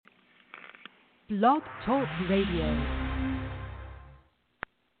Blog Talk Radio.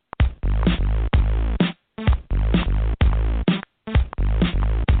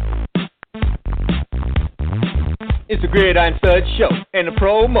 It's the GridironStuds Show and the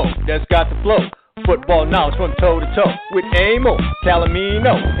promo that's got the flow. Football knowledge from toe to toe with Amo,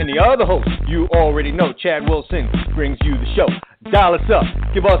 Calamino, and the other host you already know. Chad Wilson brings you the show. Dial us up,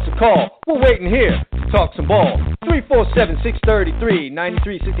 give us a call. We're waiting here to talk some ball.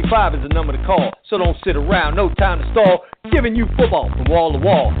 347-633-9365 is the number to call. So don't sit around, no time to stall. Giving you football from wall to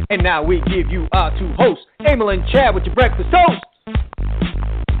wall. And now we give you our two hosts, Emil and Chad, with your breakfast toast.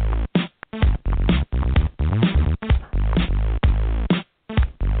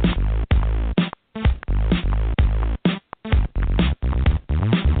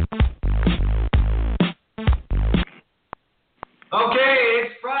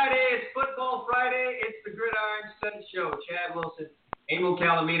 Show. Chad Wilson, Emil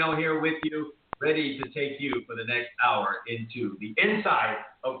Calamino here with you, ready to take you for the next hour into the inside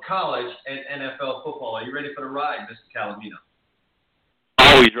of college and NFL football. Are you ready for the ride, Mr. Calamino?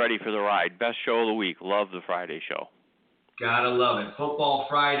 Always ready for the ride. Best show of the week. Love the Friday show. Gotta love it. Football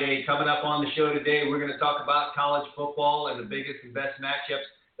Friday. Coming up on the show today, we're going to talk about college football and the biggest and best matchups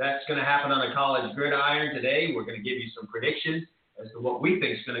that's going to happen on the college gridiron today. We're going to give you some predictions as to what we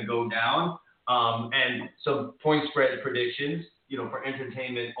think is going to go down. And some point spread predictions, for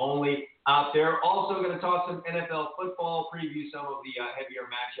entertainment only out there. Also going to talk some NFL football, preview some of the heavier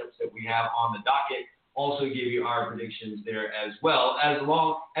matchups that we have on the docket. Also give you our predictions there as well as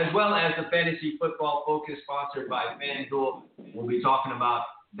the fantasy football focus sponsored by FanDuel. We'll be talking about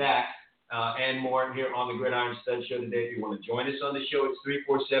that and more here on the GridironStuds Show today. If you want to join us on the show, it's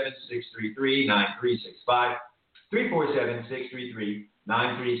 347-633-9365.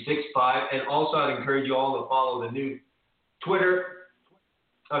 347-633-9365. And also, I'd encourage you all to follow the new Twitter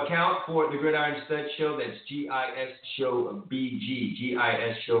account for the GridironStuds Show. That's GIS Show BG.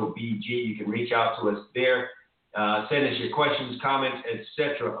 GIS Show BG. You can reach out to us there. Send us your questions, comments,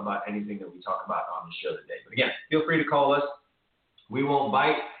 etc. about anything that we talk about on the show today. But again, feel free to call us. We won't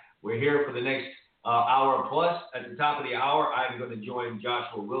bite. We're here for the next hour plus. At the top of the hour, I'm going to join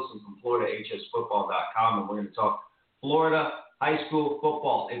Joshua Wilson from FloridaHSFootball.com, and we're going to talk Florida high school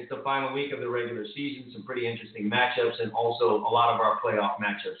football. It's the final week of the regular season. Some pretty interesting matchups, and also a lot of our playoff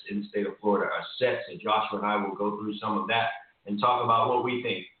matchups in the state of Florida are set. So Joshua and I will go through some of that and talk about what we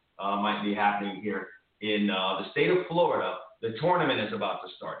think might be happening here in the state of Florida. The tournament is about to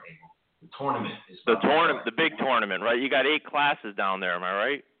start, Abel. The tournament is about to start. The big tournament, right? You got 8 classes down there, am I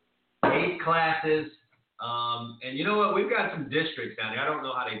right? 8 classes. And you know what? We've got some districts down here. I don't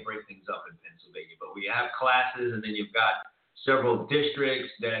know how they break things up in Pennsylvania, but we have classes, and then you've got several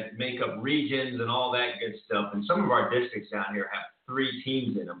districts that make up regions and all that good stuff. And some of our districts down here have 3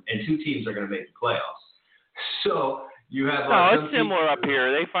 teams in them, and 2 teams are going to make the playoffs. So you have. It's similar up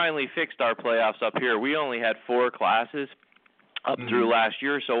here. They finally fixed our playoffs up here. We only had 4 classes up through last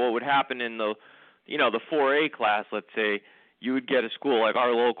year. So what would happen in the 4A class, let's say, you would get a school like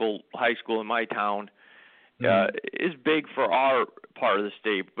our local high school in my town. Is big for our part of the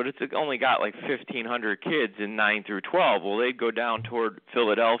state, but it's only got like 1,500 kids in 9 through 12. Well, they'd go down toward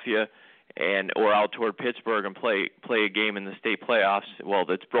Philadelphia or out toward Pittsburgh and play a game in the state playoffs. Well,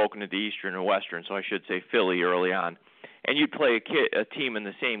 that's broken into Eastern and Western, so I should say Philly early on. And you'd play a team in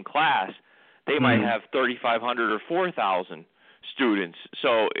the same class. They might have 3,500 or 4,000 students,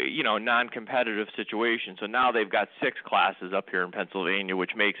 so non-competitive situation. So now they've got 6 classes up here in Pennsylvania,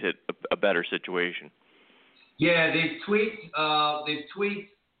 which makes it a better situation. Yeah, they've tweaked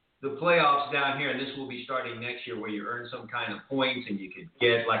the playoffs down here, and this will be starting next year, where you earn some kind of points and you could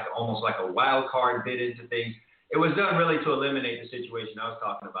get almost like a wild card bid into things. It was done really to eliminate the situation I was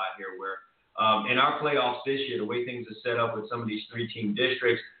talking about here, where in our playoffs this year, the way things are set up with some of these 3-team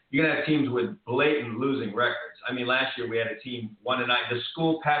districts, you're going to have teams with blatant losing records. I mean, last year we had a team 1-9. The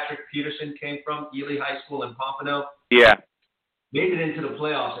school Patrick Peterson came from, Ely High School in Pompano, made it into the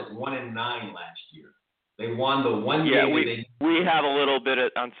playoffs at 1-9 last year. They won the one game. Yeah, we have a little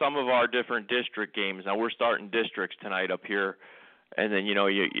bit on some of our different district games. Now, we're starting districts tonight up here, and then, you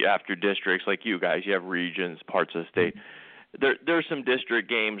after districts, like you guys, you have regions, parts of the state. There's some district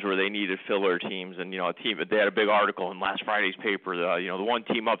games where they needed filler teams, and, a team. They had a big article in last Friday's paper. The one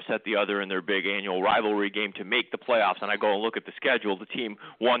team upset the other in their big annual rivalry game to make the playoffs, and I go and look at the schedule. The team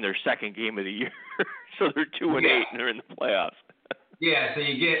won their second game of the year, so they're 2-8, and they're in the playoffs. Yeah, so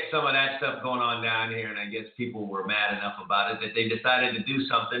you get some of that stuff going on down here, and I guess people were mad enough about it that they decided to do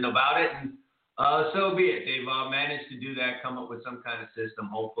something about it, and so be it. They've managed to do that, come up with some kind of system.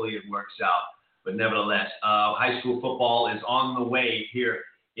 Hopefully it works out. But nevertheless, high school football is on the way here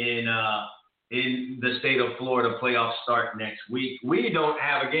in in the state of Florida, playoffs start next week. We don't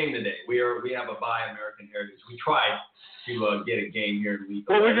have a game today. We have a bye American Heritage. We tried to get a game here in week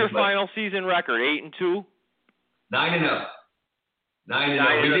 11. What was your final season record? 8-2? 9-0.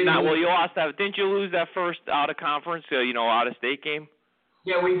 9-0. Well, you lost that. Didn't you lose that first out of conference, out of state game?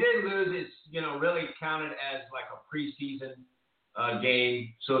 Yeah, we did lose. It's really counted as like a preseason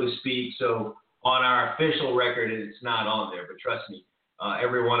game, so to speak. So on our official record, it's not on there. But trust me,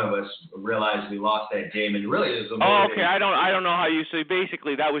 every one of us realized we lost that game, and really it was a Oh, okay. I don't know how you say.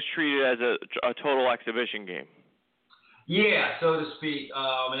 Basically, that was treated as a total exhibition game. Yeah, so to speak,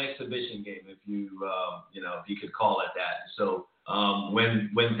 an exhibition game, if you could call it that. So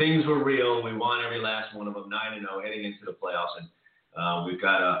when things were real, we won every last one of them, 9-0, heading into the playoffs, and we've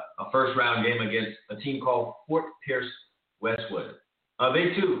got a first round game against a team called Fort Pierce Westwood.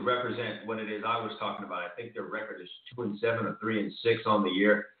 They too represent what it is I was talking about. I think their record is 2-7 or 3-6 on the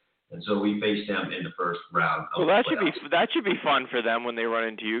year, and so we face them in the first round. Well, that should be fun for them when they run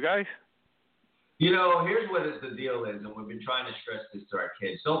into you guys. Here's what the deal is, and we've been trying to stress this to our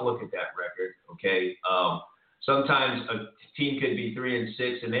kids. Don't look at that record, okay? Sometimes a team could be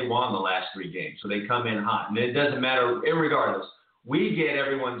 3-6 and they won the last 3 games, so they come in hot. And it doesn't matter, irregardless. We get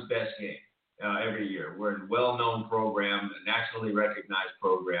everyone's best game every year. We're a well-known program, a nationally recognized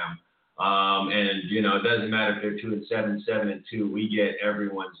program, and it doesn't matter if they're 2-7, 7-2. We get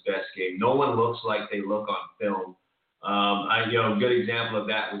everyone's best game. No one looks like they look on film. A good example of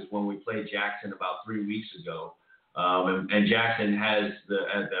that was when we played Jackson about 3 weeks ago. And Jackson has the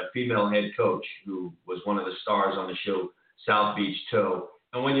female head coach who was one of the stars on the show, South Beach Toe.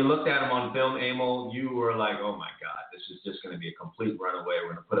 And when you looked at him on film, Emil, you were like, oh, my God, this is just going to be a complete runaway.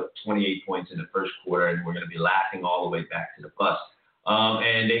 We're going to put up 28 points in the first quarter, and we're going to be laughing all the way back to the bus.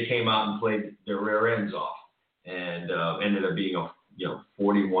 And they came out and played their rear ends off and ended up being a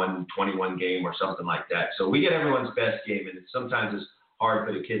 41-21 game or something like that. So we get everyone's best game, and sometimes it's hard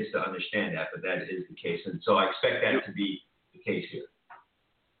for the kids to understand that, but that is the case. And so I expect that to be the case here.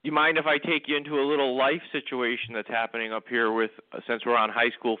 You mind if I take you into a little life situation that's happening up here since we're on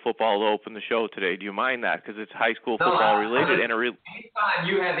high school football to open the show today? Do you mind that? Because it's high school football related. Anytime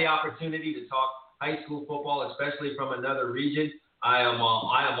you have the opportunity to talk high school football, especially from another region, I am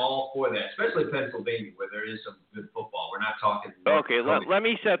all for that, especially Pennsylvania, where there is some good football. We're not talking. Okay, let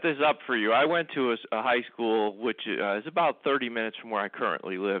me set this up for you. I went to a high school which is about 30 minutes from where I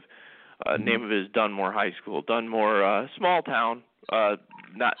currently live. Name of it is Dunmore High School. Dunmore, small town,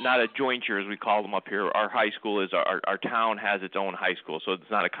 not a jointure as we call them up here. Our high school is our town has its own high school, so it's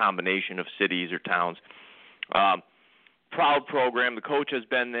not a combination of cities or towns. Proud program. The coach has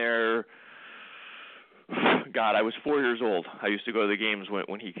been there. God, I was 4 years old. I used to go to the games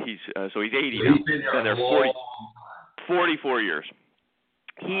when he's 80 now. He's been there 44 years.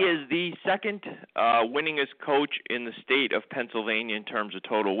 He is the second winningest coach in the state of Pennsylvania in terms of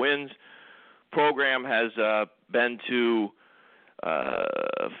total wins. Program has been to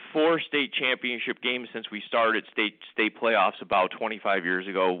 4 state championship games since we started state playoffs about 25 years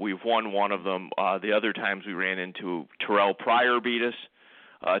ago. We've won one of them. The other times we ran into Terrell Pryor beat us.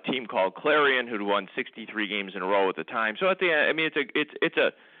 A team called Clarion, who'd won 63 games in a row at the time. So at the end, I mean, it's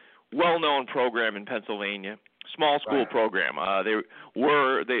a well-known program in Pennsylvania, small school program.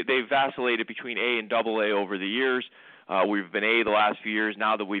 They vacillated between A and AA over the years. We've been A the last few years.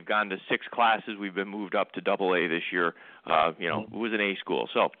 Now that we've gone to 6 classes, we've been moved up to AA this year. It was an A school.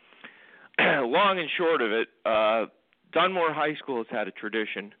 So long and short of it, Dunmore High School has had a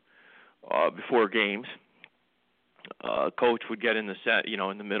tradition before games. Coach would get in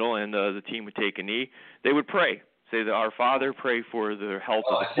the middle, and the team would take a knee. They would pray, say that Our Father, pray for the health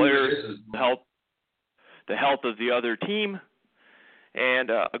of the players, the health of the other team, and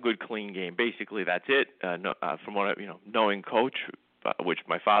a good, clean game. Basically, that's it. From what knowing Coach, which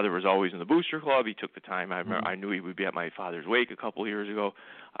my father was always in the booster club, he took the time. I knew he would be at my father's wake a couple of years ago.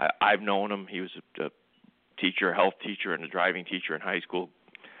 I've known him. He was a teacher, a health teacher, and a driving teacher in high school.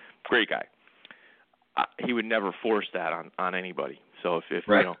 Great guy. He would never force that on anybody. So if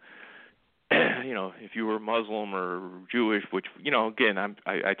if you were Muslim or Jewish, which again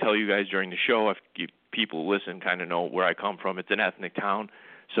I tell you guys during the show, if people listen kind of know where I come from. It's an ethnic town,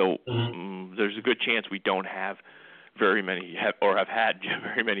 so there's a good chance we don't have very many have had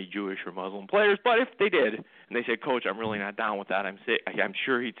very many Jewish or Muslim players. But if they did, and they said, Coach, I'm really not down with that, I'm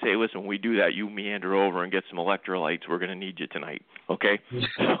sure he'd say, listen, when we do that, you meander over and get some electrolytes. We're going to need you tonight, okay?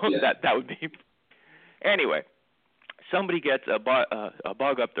 So that would be. Anyway, somebody gets a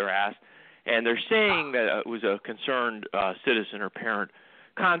bug up their ass, and they're saying that it was a concerned citizen or parent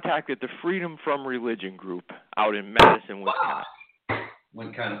contacted the Freedom from Religion group out in Madison, Wisconsin.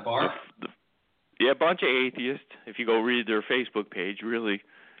 Went kind of far. a bunch of atheists. If you go read their Facebook page, really,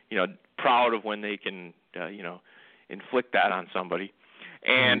 proud of when they can, inflict that on somebody.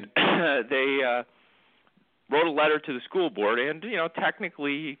 And they wrote a letter to the school board, and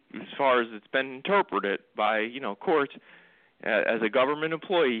technically, as far as it's been interpreted by courts, as a government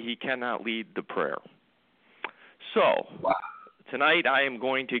employee, he cannot lead the prayer. So tonight, I am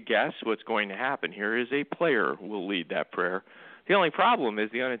going to guess what's going to happen here is a player will lead that prayer. The only problem is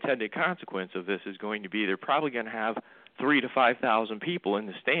the unintended consequence of this is going to be they're probably going to have 3,000 to 5,000 people in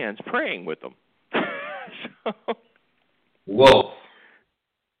the stands praying with them. Whoa.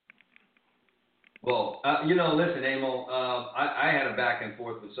 Well, listen, Emil, I had a back and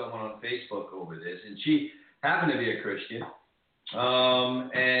forth with someone on Facebook over this, and she happened to be a Christian.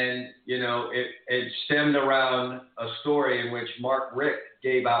 It stemmed around a story in which Mark Richt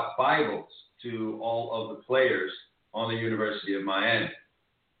gave out Bibles to all of the players on the University of Miami.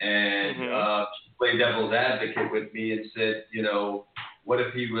 And she played devil's advocate with me and said, what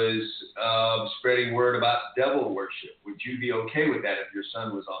if he was spreading word about devil worship? Would you be okay with that if your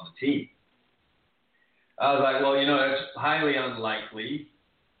son was on the team? I was like, well, that's highly unlikely.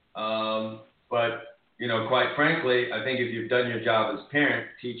 But quite frankly, I think if you've done your job as a parent,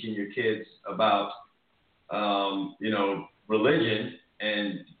 teaching your kids about, religion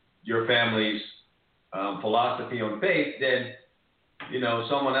and your family's philosophy on faith, then,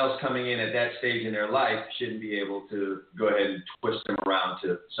 someone else coming in at that stage in their life shouldn't be able to go ahead and twist them around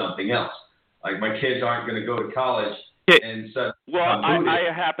to something else. Like my kids aren't going to go to college and such. Well,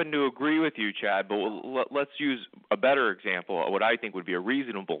 I happen to agree with you, Chad, but let's use a better example of what I think would be a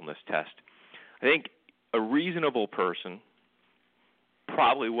reasonableness test. I think a reasonable person,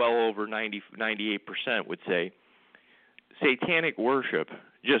 probably well over 98% would say satanic worship,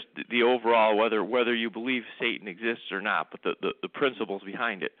 just the overall, whether you believe Satan exists or not, but the principles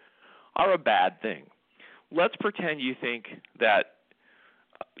behind it, are a bad thing. Let's pretend you think that,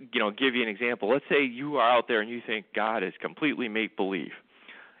 give you an example. Let's say you are out there and you think God is completely make-believe.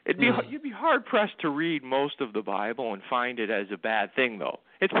 You'd be hard-pressed to read most of the Bible and find it as a bad thing, though.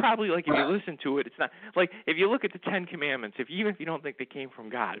 It's probably like if you listen to it, it's not like if you look at the Ten Commandments. Even if you don't think they came from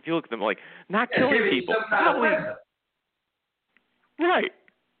God, if you look at them like not killing people, probably right,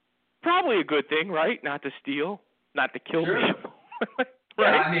 probably a good thing, right? Not to steal, not to kill people, right? Yeah,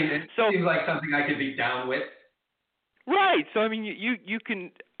 I mean, it seems like something I could be down with. Right. So I mean, you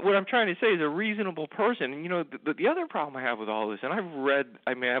can. What I'm trying to say is a reasonable person. And, the other problem I have with all this, and I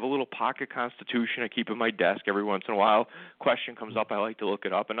have a little pocket constitution I keep at my desk every once in a while. Question comes up, I like to look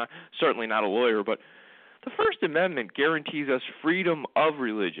it up, and I'm certainly not a lawyer, but the First Amendment guarantees us freedom of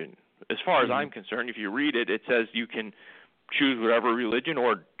religion. As far as I'm concerned, if you read it, it says you can choose whatever religion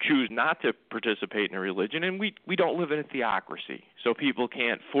or choose not to participate in a religion, and we don't live in a theocracy, so people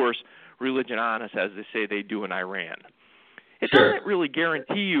can't force religion on us as they say they do in Iran. It doesn't really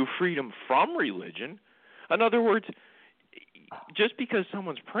guarantee you freedom from religion. In other words, just because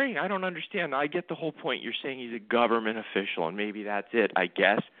someone's praying, I don't understand. I get the whole point. You're saying he's a government official, and maybe that's it, I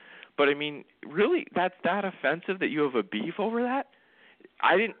guess. But, I mean, really, that's that offensive that you have a beef over that?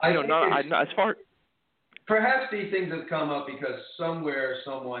 Perhaps these things have come up because somewhere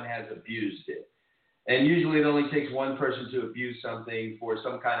someone has abused it. And usually it only takes one person to abuse something for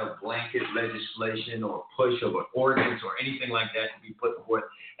some kind of blanket legislation or push of an ordinance or anything like that to be put forth.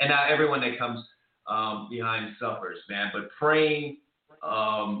 And now everyone that comes behind suffers, man. But praying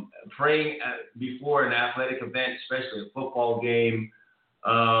before an athletic event, especially a football game,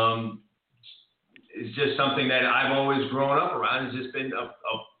 is just something that I've always grown up around. It's just been a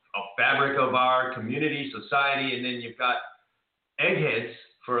fabric of our community, society, and then you've got eggheads,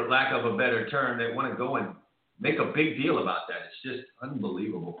 for lack of a better term, that want to go and make a big deal about that. It's just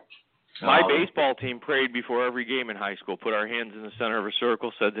unbelievable. My baseball team prayed before every game in high school, put our hands in the center of a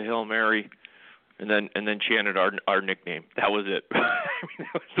circle, said the Hail Mary, and then chanted our nickname. That was it. I'd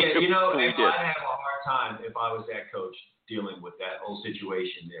have a hard time if I was that coach dealing with that whole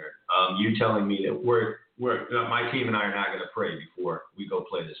situation there. You telling me that my team and I are not going to pray before we go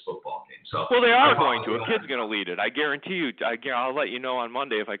play this football game. So well, they are going to. A kid's going to lead it. I guarantee you. I'll let you know on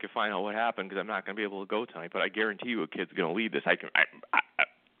Monday if I can find out what happened because I'm not going to be able to go tonight. But I guarantee you a kid's going to lead this.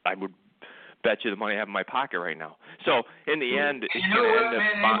 I would bet you the money I have in my pocket right now. So in the end, it's you know what,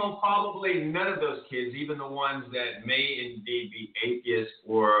 man? Probably none of those kids, even the ones that may indeed be atheists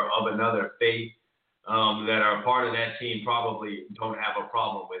or of another faith, that are part of that team probably don't have a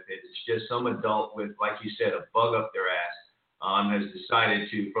problem with it. It's just some adult with, like you said, a bug up their ass has decided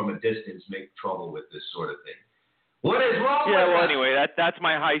to, from a distance, make trouble with this sort of thing. What is wrong with that? Yeah, well, anyway, that's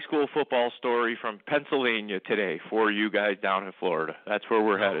my high school football story from Pennsylvania today for you guys down in Florida. That's where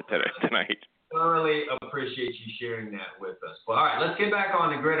we're headed tonight. thoroughly appreciate you sharing that with us. But all right, let's get back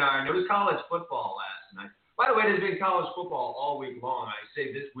on the gridiron. There was college football last night. By the way, there's been college football all week long. I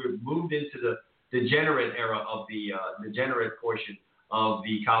say this, we've moved into the degenerate era of the degenerate portion of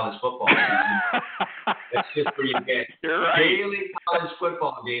the college football season. That's just where you get daily college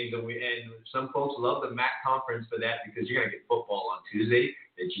football games, and some folks love the MAC conference for that because you're going to get football on Tuesday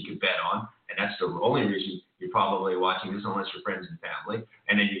that you can bet on, and that's the only reason you're probably watching this unless you're friends and family.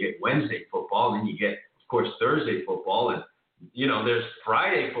 And then you get Wednesday football, and then you get, of course, Thursday football, and there's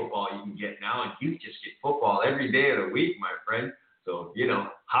Friday football you can get now, and you just get football every day of the week, my friend. So,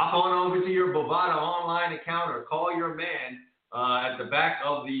 hop on over to your Bovada online account or call your man at the back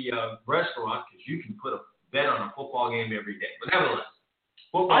of the restaurant because you can put a bet on a football game every day. But nevertheless,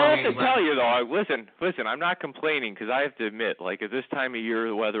 football I have to tell you, though, listen, I'm not complaining because I have to admit, like at this time of year,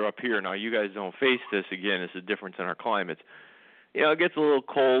 the weather up here, now you guys don't face this again. It's a difference in our climates. It gets a little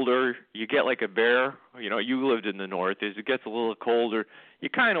colder. You get like a bear. You lived in the north. As it gets a little colder, you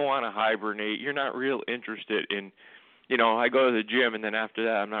kind of want to hibernate. You're not real interested in, I go to the gym, and then after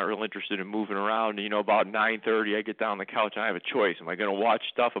that, I'm not real interested in moving around. About 9:30, I get down on the couch, and I have a choice. Am I going to watch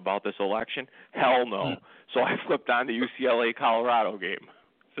stuff about this election? Hell no. So I flipped on the UCLA-Colorado game.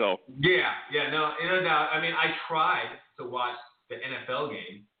 So Yeah, no doubt. I mean, I tried to watch the NFL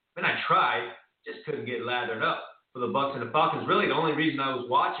game, and I tried, just couldn't get lathered up for the Bucs and the Falcons. Really, the only reason I was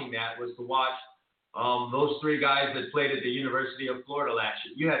watching that was to watch those three guys that played at the University of Florida last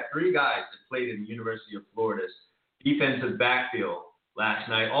year. You had three guys that played in the University of Florida's defensive backfield last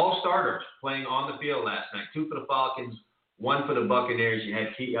night. All starters playing on the field last night. Two for the Falcons, one for the Buccaneers. You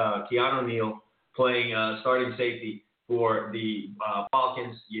had Keanu Neal playing starting safety for the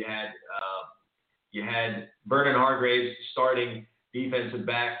Falcons. You had Vernon Hargreaves starting defensive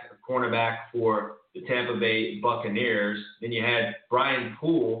cornerback for the Tampa Bay Buccaneers. Then you had Brian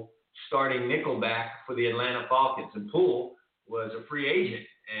Poole starting nickelback for the Atlanta Falcons. And Poole was a free agent,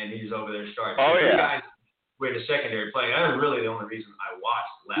 and he's over there starting. Oh, so yeah. Guys were the secondary play. That was really the only reason I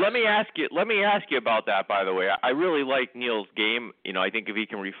watched last night. Let me ask you about that, by the way. I really like Neal's game. I think if he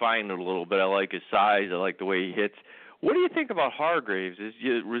can refine it a little bit, I like his size. I like the way he hits. What do you think about Hargreaves?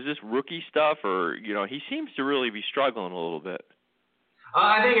 Was this rookie stuff, or he seems to really be struggling a little bit?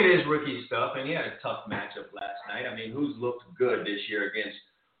 I think it is rookie stuff, and he had a tough matchup last night. I mean, who's looked good this year against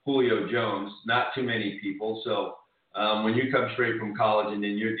Julio Jones? Not too many people. So when you come straight from college and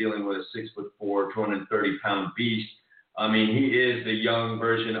then you're dealing with a 6'4", 230-pound beast, I mean, he is the young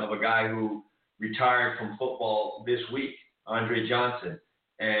version of a guy who retired from football this week, Andre Johnson.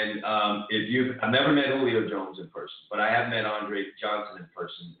 And I've never met Julio Jones in person, but I have met Andre Johnson in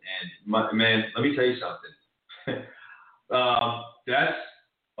person. And man, let me tell you something. That's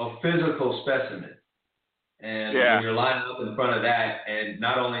a physical specimen. And when you're lining up in front of that, and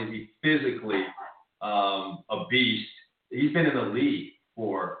not only is he physically a beast, he's been in the league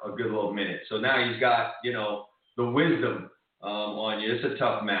for a good little minute. So now he's got, the wisdom on you. It's a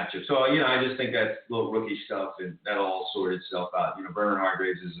tough matchup. So, I just think that's little rookie stuff, and that'll all sort itself out. Vernon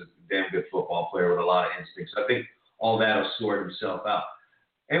Hargreaves is a damn good football player with a lot of instincts. So I think all that'll sort himself out.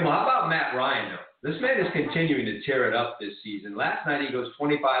 Hey, well, how about Matt Ryan, though? This man is continuing to tear it up this season. Last night he goes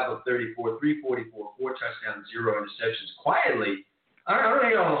 25 of 34, 344, 4 touchdowns, 0 interceptions. Quietly, I don't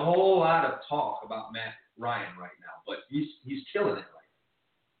hear a whole lot of talk about Matt Ryan right now, but he's killing it right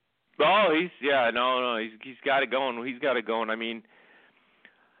now. Oh, he's got it going. He's got it going. I mean,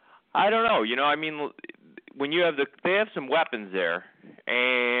 I don't know. When they have some weapons there,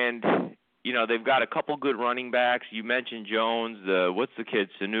 and they've got a couple good running backs. You mentioned Jones. What's the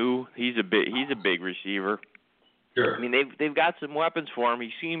kid? Sanu. He's a big receiver. Sure. I mean, they've got some weapons for him.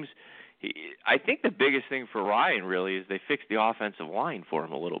 I think the biggest thing for Ryan really is they fixed the offensive line for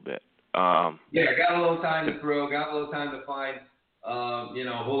him a little bit. Got a little time to throw. Got a little time to find,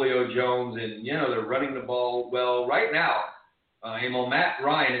 Julio Jones, and they're running the ball well right now. Matt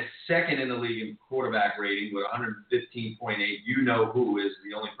Ryan is second in the league in quarterback rating with 115.8. You know who is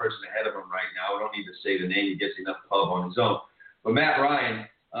the only person ahead of him right now. I don't need to say the name. He gets enough pub on his own. But Matt Ryan,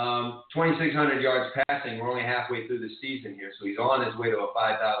 2,600 yards passing. We're only halfway through the season here, so he's on his way to a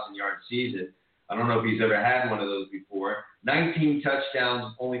 5,000-yard season. I don't know if he's ever had one of those before. 19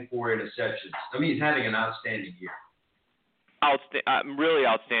 touchdowns, only 4 interceptions. I mean, he's having an outstanding year. Really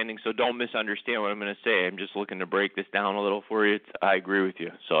outstanding, so don't misunderstand what I'm going to say. I'm just looking to break this down a little for you. I agree with you.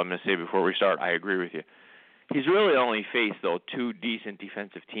 So I'm going to say before we start, I agree with you. He's really only faced, though, 2 decent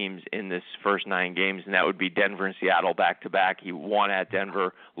defensive teams in this first 9 games, and that would be Denver and Seattle back-to-back. He won at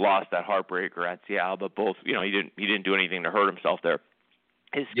Denver, lost that heartbreaker at Seattle, but both, he didn't do anything to hurt himself there.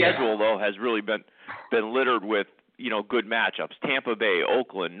 His schedule, though, has really been littered with, good matchups. Tampa Bay,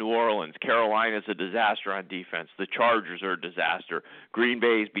 Oakland, New Orleans, Carolina's a disaster on defense. The Chargers are a disaster. Green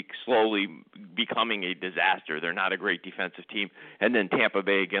Bay is slowly becoming a disaster. They're not a great defensive team. And then Tampa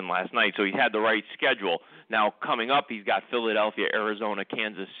Bay again last night. So he had the right schedule. Now coming up, he's got Philadelphia, Arizona,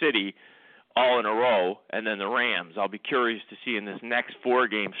 Kansas City all in a row, and then the Rams. I'll be curious to see in this next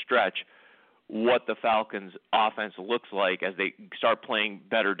 4-game stretch what the Falcons' offense looks like as they start playing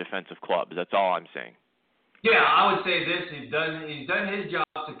better defensive clubs. That's all I'm saying. Yeah, I would say this. He's done his job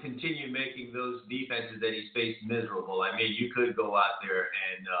to continue making those defenses that he's faced miserable. I mean, you could go out there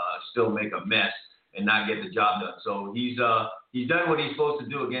and still make a mess and not get the job done. So he's done what he's supposed to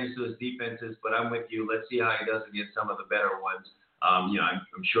do against those defenses, but I'm with you. Let's see how he does against some of the better ones. I'm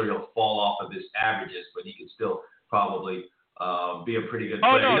sure he'll fall off of his averages, but he could still probably be a pretty good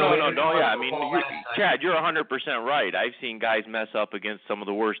player. No. Yeah, I mean, Chad, you're 100% right. I've seen guys mess up against some of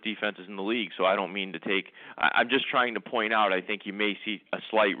the worst defenses in the league, so I don't mean to take – I'm just trying to point out I think you may see a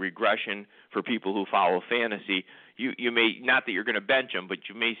slight regression for people who follow fantasy. You may – not that you're going to bench them, but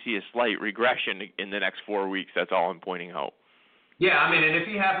you may see a slight regression in the next 4 weeks. That's all I'm pointing out. Yeah, I mean, and if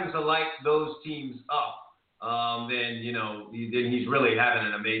he happens to light those teams up, then he's really having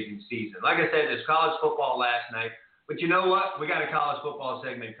an amazing season. Like I said, there's college football last night, but you know what? We got a college football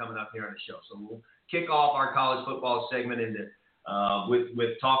segment coming up here on the show, so we'll kick off our college football segment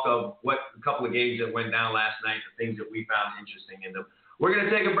with talk of what a couple of games that went down last night, the things that we found interesting in them. We're going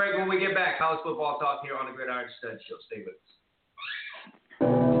to take a break. When we get back, college football talk here on the GridironStuds Show. Stay with us.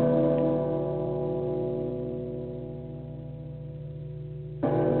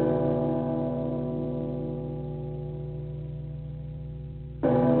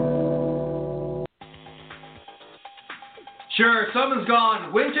 Sure, summer's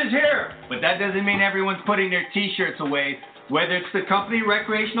gone, winter's here, but that doesn't mean everyone's putting their t-shirts away. Whether it's the company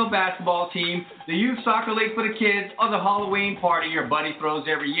recreational basketball team, the youth soccer league for the kids, or the Halloween party your buddy throws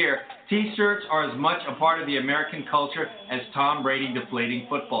every year, t-shirts are as much a part of the American culture as Tom Brady deflating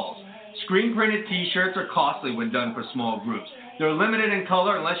footballs. Screen-printed t-shirts are costly when done for small groups. They're limited in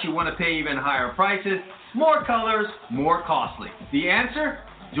color unless you want to pay even higher prices. More colors, more costly. The answer?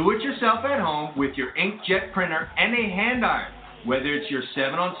 Do it yourself at home with your inkjet printer and a hand iron. Whether it's your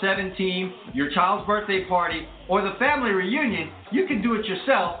 7-on-7 team, your child's birthday party, or the family reunion, you can do it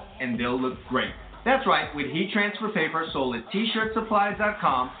yourself and they'll look great. That's right, with heat transfer paper sold at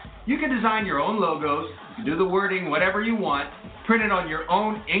tshirtsupplies.com, you can design your own logos, you can do the wording whatever you want, print it on your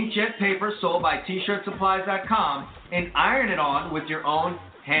own inkjet paper sold by tshirtsupplies.com, and iron it on with your own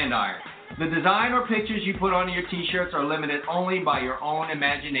hand iron. The design or pictures you put onto your t-shirts are limited only by your own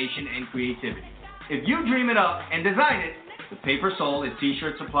imagination and creativity. If you dream it up and design it, the paper sold at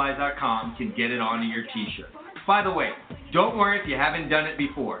tshirtsupplies.com can get it onto your t-shirt. By the way, don't worry if you haven't done it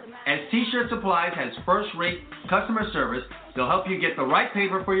before. As T-Shirt Supplies has first-rate customer service, they'll help you get the right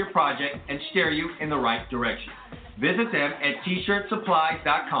paper for your project and steer you in the right direction. Visit them at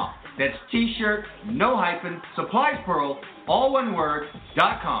tshirtsupplies.com. That's t-shirt, no hyphen, supplies plural, all one word,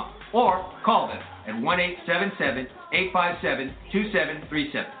 .com. Or call them at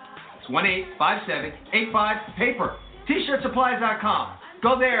 1-877-857-2737. It's 1-857-85-PAPER. tshirtsupplies.com.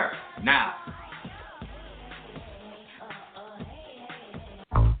 Go there now.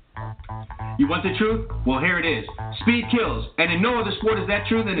 You want the truth? Well, here it is. Speed kills, and in no other sport is that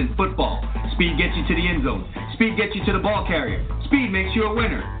true than in football. Speed gets you to the end zone. Speed gets you to the ball carrier. Speed makes you a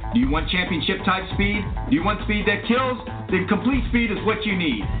winner. Do you want championship-type speed? Do you want speed that kills? Then Complete Speed is what you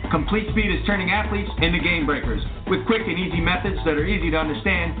need. Complete Speed is turning athletes into game breakers. With quick and easy methods that are easy to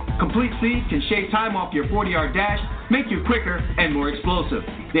understand, Complete Speed can shave time off your 40-yard dash, make you quicker and more explosive.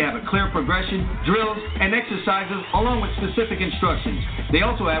 They have a clear progression, drills, and exercises along with specific instructions. They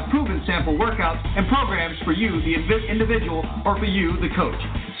also have proven sample workouts and programs for you, the individual, or for you, the coach.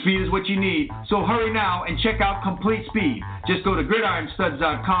 Speed is what you need, so hurry now and check out Complete Speed. Just go to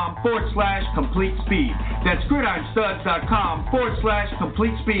GridironStuds.com/Complete Speed. That's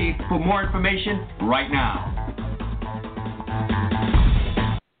GridironStuds.com/Complete Speed for more information right now.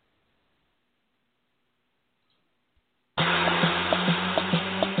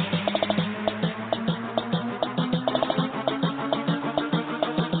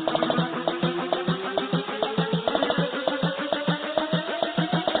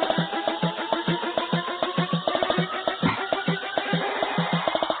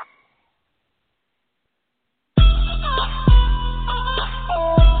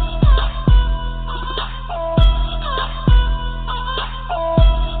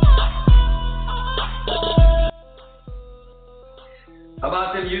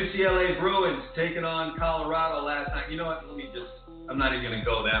 UCLA Bruins taking on Colorado last night. You know what? I'm not even going to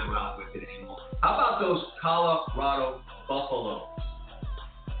go that route with it anymore. How about those Colorado Buffaloes?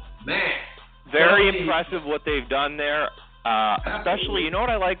 Man. Very impressive what they've done there. Especially, you know what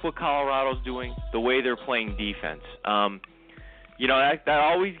I like what Colorado's doing? The way they're playing defense. That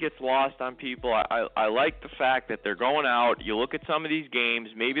always gets lost on people. I like the fact that they're going out. You look at some of these games,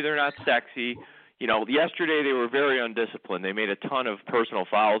 maybe they're not sexy. Yesterday they were very undisciplined. They made a ton of personal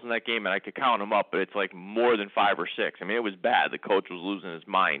fouls in that game, and I could count them up, but it's like more than 5 or 6. I mean, it was bad. The coach was losing his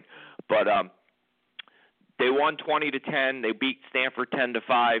mind. But they won 20-10. They beat Stanford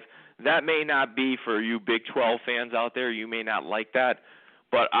 10-5. That may not be for you Big 12 fans out there. You may not like that.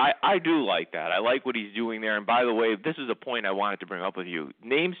 But I do like that. I like what he's doing there. And by the way, this is a point I wanted to bring up with you.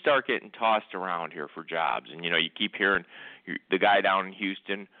 Names start getting tossed around here for jobs. And, you keep hearing the guy down in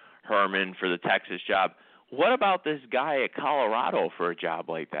Houston, Herman, for the Texas job. What about this guy at Colorado for a job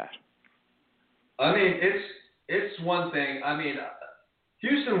like that? I mean, it's one thing. I mean,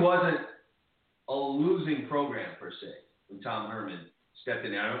 Houston wasn't a losing program per se when Tom Herman stepped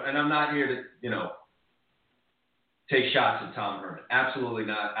in there. And I'm not here to, take shots at Tom Herman. Absolutely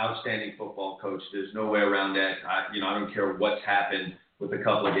not. Outstanding football coach. There's no way around that. I don't care what's happened with a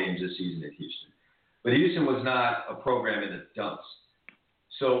couple of games this season at Houston. But Houston was not a program in the dumps.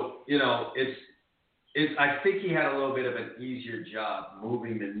 So, I think he had a little bit of an easier job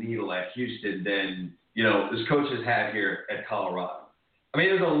moving the needle at Houston than, his coaches had here at Colorado. I mean,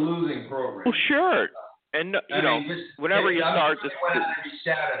 it was a losing program. Well, sure. And, whenever you start this. I went out every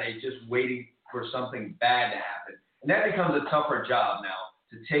Saturday just waiting for something bad to happen. And that becomes a tougher job now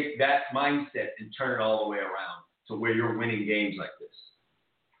to take that mindset and turn it all the way around to where you're winning games like this.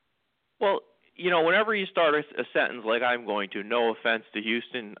 Well, whenever you start a sentence like I'm going to, no offense to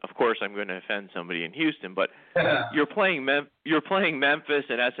Houston, of course I'm going to offend somebody in Houston, but you're playing Memphis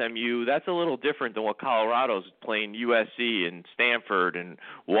and SMU. That's a little different than what Colorado's playing USC and Stanford and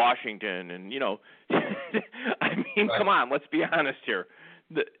Washington and, I mean, right. Come on, let's be honest here.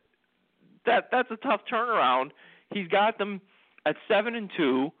 That's a tough turnaround. He's got them at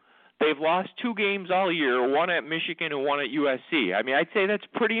 7-2. They've lost 2 games all year, one at Michigan and one at USC. I mean, I'd say that's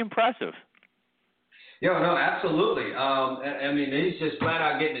pretty impressive. Yeah, no, absolutely. I mean, he's just flat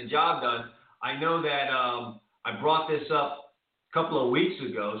out getting the job done. I know that I brought this up a couple of weeks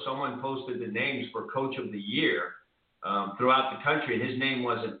ago. Someone posted the names for Coach of the Year throughout the country, and his name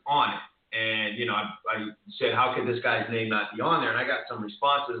wasn't on it. And, I said, how could this guy's name not be on there? And I got some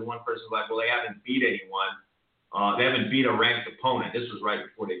responses. One person was like, well, they haven't beat anyone. They haven't beat a ranked opponent. This was right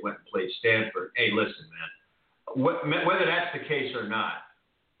before they went and played Stanford. Hey, listen, man, whether that's the case or not,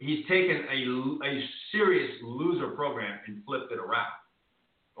 he's taken a serious loser program and flipped it around.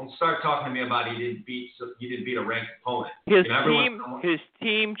 Don't start talking to me about he didn't beat a ranked opponent. His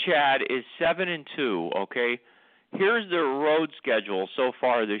team, Chad, is 7-2. Okay, here's their road schedule so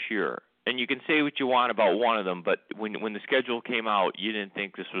far this year, and you can say what you want about one of them, but when the schedule came out, you didn't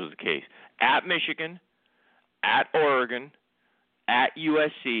think this was the case. At Michigan, at Oregon, at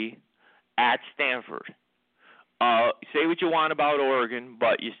USC, at Stanford. Say what you want about Oregon,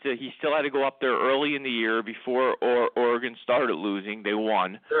 but he still had to go up there early in the year before Oregon started losing. They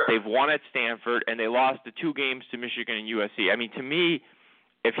won. Sure. They've won at Stanford, and they lost the 2 games to Michigan and USC. I mean, to me,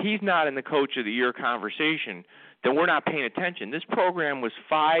 if he's not in the Coach of the Year conversation, then we're not paying attention. This program was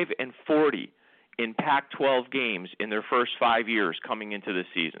 5-40 in Pac-12 games in their first 5 years coming into this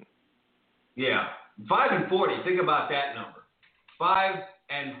season. Yeah, 5-40. Think about that number.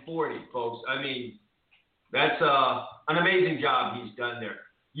 5-40, folks. I mean, that's an amazing job he's done there.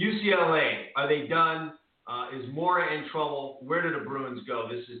 UCLA, are they done? Is Mora in trouble? Where do the Bruins go?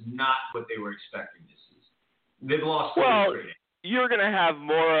 This is not what they were expecting this season. They've lost 43. You're going to have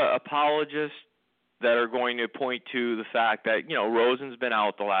Mora apologists that are going to point to the fact that, Rosen's been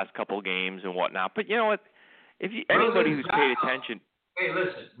out the last couple of games and whatnot. But you know what? Anybody who's paid attention. Hey,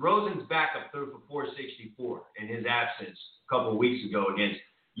 listen, Rosen's backup threw for 464 in his absence a couple of weeks ago against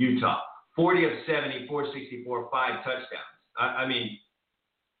Utah. 40 of 70, 464, 5 touchdowns. I mean,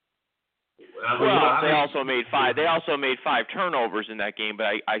 they also made 5. They also made 5 turnovers in that game. But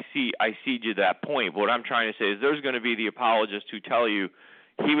I see you to that point. But what I'm trying to say is there's going to be the apologists who tell you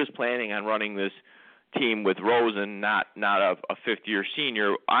he was planning on running this team with Rosen, not a fifth-year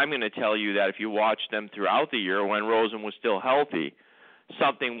senior. I'm going to tell you that if you watch them throughout the year when Rosen was still healthy,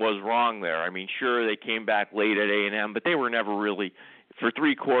 something was wrong there. I mean, sure, they came back late at A&M, but they were never really – for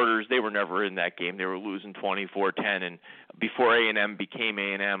 3 quarters, they were never in that game. They were losing 24-10, and before A&M became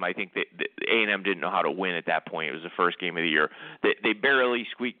A&M, I think that A&M didn't know how to win at that point. It was the first game of the year. They barely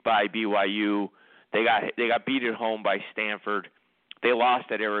squeaked by BYU. They got beat at home by Stanford. They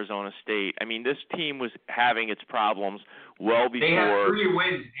lost at Arizona State. I mean, this team was having its problems well before. They have 3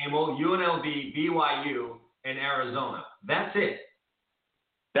 wins, Emil: UNLV, BYU, and Arizona. That's it.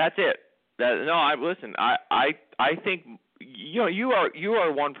 That's it. Listen. I think you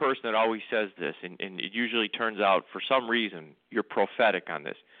are one person that always says this, and it usually turns out for some reason you're prophetic on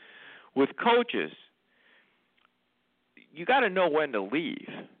this. With coaches, you got to know when to leave.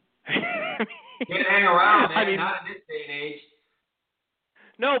 Can't hang around, man. I mean, not in this day and age.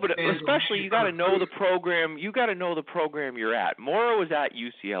 No, but especially you got to know the program. You got to know the program you're at. Mora was at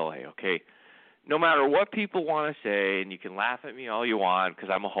UCLA, okay? No matter what people want to say, and you can laugh at me all you want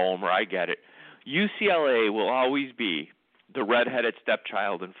because I'm a homer, I get it. UCLA will always be the redheaded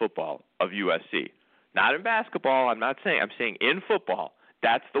stepchild in football of USC. Not in basketball, I'm saying in football.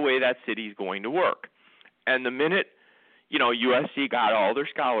 That's the way that city's going to work. And the minute, USC got all their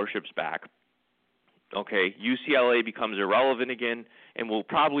scholarships back, okay, UCLA becomes irrelevant again and will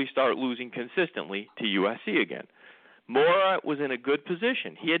probably start losing consistently to USC again. Mora was in a good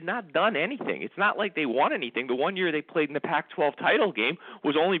position. He had not done anything. It's not like they won anything. The one year they played in the Pac-12 title game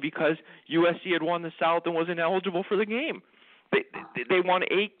was only because USC had won the South and wasn't eligible for the game. They won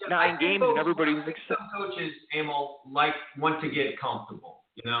 8-9 games and everybody was excited. Some coaches, Emil, want to get comfortable.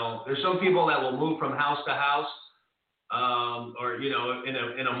 There's some people that will move from house to house, or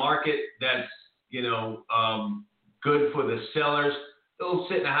in a market that's good for the sellers. They'll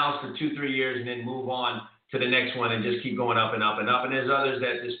sit in a house for 2-3 years and then move on to the next one and just keep going up and up and up. And there's others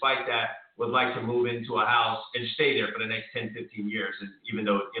that, despite that, would like to move into a house and stay there for the next 10, 15 years, and even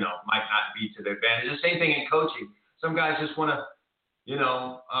though it might not be to their advantage. The same thing in coaching. Some guys just want to,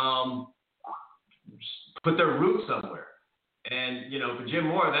 put their roots somewhere. And, for Jim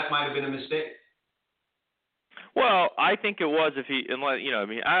Mora, that might have been a mistake. Well, I think it was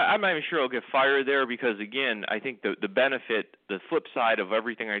I'm not even sure he'll get fired there because, again, I think the benefit, the flip side of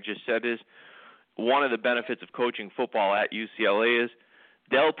everything I just said is one of the benefits of coaching football at UCLA is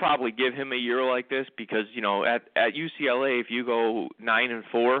they'll probably give him a year like this because, at UCLA, if you go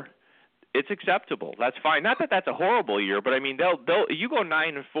 9-4, it's acceptable. That's fine. Not that that's a horrible year, but I mean, you go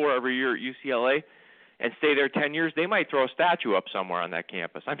 9-4 every year at UCLA and stay there 10 years, they might throw a statue up somewhere on that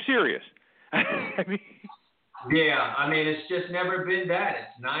campus. I'm serious. Yeah, it's just never been that.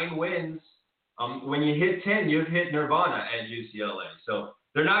 It's 9 wins. When you hit 10, you've hit nirvana at UCLA. So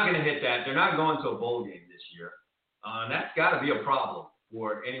they're not going to hit that. They're not going to a bowl game this year. That's got to be a problem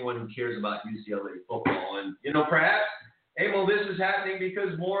for anyone who cares about UCLA football. And, perhaps, Emil, this is happening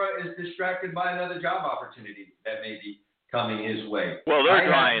because Mora is distracted by another job opportunity that may be coming his way. Well, they're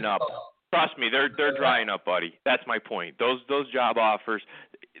drying up. Trust me, they're drying up, buddy. That's my point. Those job offers,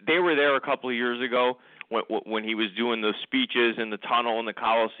 they were there a couple of years ago when he was doing those speeches in the tunnel in the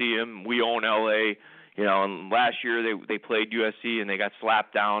Coliseum. We own LA, and last year they played USC and they got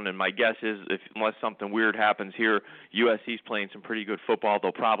slapped down. And my guess is, unless something weird happens here, USC's playing some pretty good football.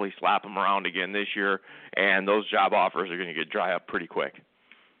 They'll probably slap them around again this year, and those job offers are going to get dry up pretty quick.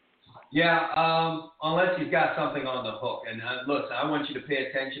 Yeah, unless you've got something on the hook. And listen, I want you to pay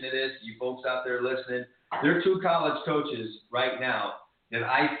attention to this, you folks out there listening. There are 2 college coaches right now that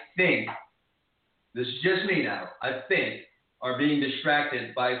I think, this is just me now, I think are being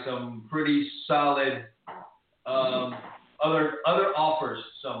distracted by some pretty solid other offers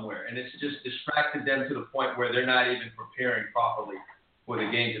somewhere. And it's just distracted them to the point where they're not even preparing properly for the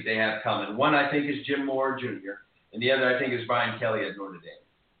games that they have coming. One, I think, is Jim Mora Jr., and the other, I think, is Brian Kelly at Notre Dame.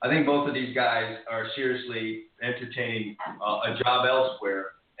 I think both of these guys are seriously entertaining a job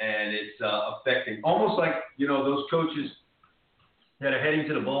elsewhere, and it's affecting almost like, those coaches that are heading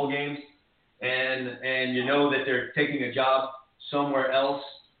to the bowl games and that they're taking a job somewhere else.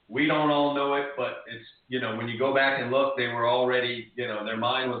 We don't all know it, but it's, when you go back and look, they were already, their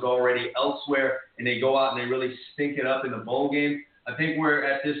mind was already elsewhere, and they go out and they really stink it up in the bowl game. I think we're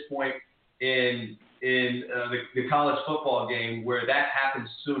at this point in the college football game where that happens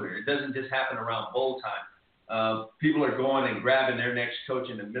sooner. It doesn't just happen around bowl time. People are going and grabbing their next coach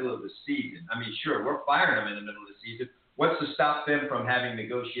in the middle of the season. Sure, we're firing them in the middle of the season. What's to stop them from having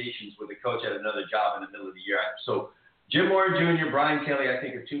negotiations with a coach at another job in the middle of the year? So Jim Mora Jr., Brian Kelly, I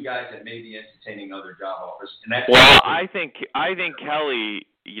think, are 2 guys that may be entertaining other job offers. And that's I think Kelly,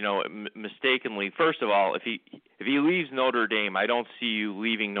 mistakenly. First of all, if he leaves Notre Dame, I don't see you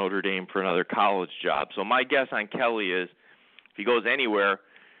leaving Notre Dame for another college job. So my guess on Kelly is, if he goes anywhere,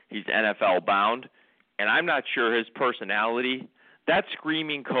 he's NFL bound, and I'm not sure his personality. That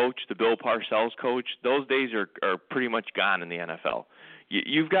screaming coach, the Bill Parcells coach, those days are pretty much gone in the NFL.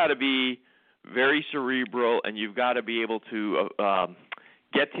 You've got to be very cerebral, and you've got to be able to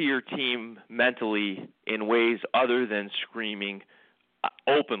get to your team mentally in ways other than screaming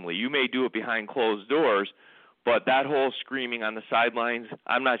openly. You may do it behind closed doors, but that whole screaming on the sidelines,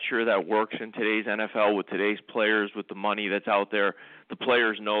 I'm not sure that works in today's NFL with today's players, with the money that's out there. The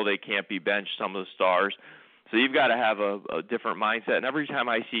players know they can't be benched, some of the stars. So you've got to have a different mindset. And every time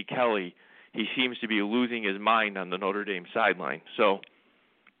I see Kelly, he seems to be losing his mind on the Notre Dame sideline. So,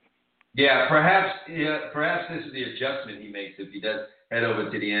 yeah, perhaps this is the adjustment he makes if he does head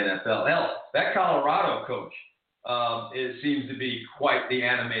over to the NFL. Hell, that Colorado coach, it seems to be quite the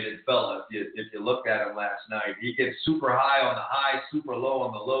animated fella. If you looked at him last night, he gets super high on the highs, super low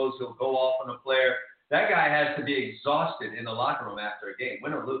on the lows. He'll go off on a player. That guy has to be exhausted in the locker room after a game,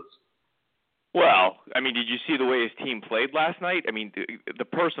 win or lose. Well, I mean, did you see the way his team played last night? I mean, the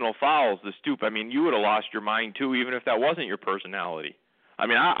personal fouls, the stoop. I mean, you would have lost your mind too, even if that wasn't your personality. I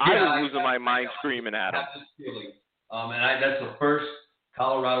mean, I was losing my mind screaming at him. That's the first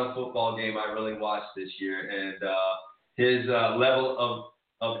Colorado football game I really watched this year, and his level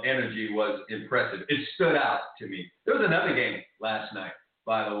of energy was impressive. It stood out to me. There was another game last night,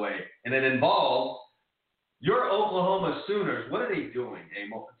 by the way, and it involved your Oklahoma Sooners. What are they doing,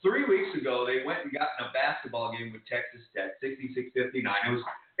 Amo? 3 weeks ago, they went and got in a basketball game with Texas Tech, 66-59.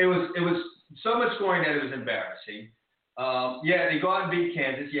 It was so much scoring that it was embarrassing. They go out and beat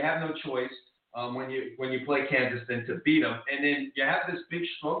Kansas. You have no choice when you play Kansas than to beat them. And then you have this big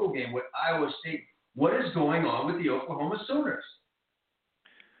struggle game with Iowa State. What is going on with the Oklahoma Sooners?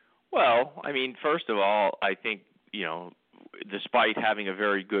 Well, I mean, first of all, I think, despite having a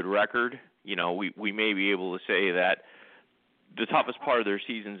very good record, we may be able to say that the toughest part of their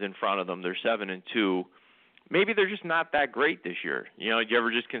season's in front of them. They're 7-2. Maybe they're just not that great this year. Do you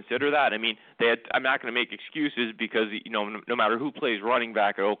ever just consider that? I mean, I'm not going to make excuses because, no matter who plays running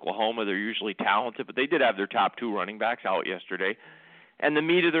back at Oklahoma, they're usually talented, but they did have their top 2 running backs out yesterday. And the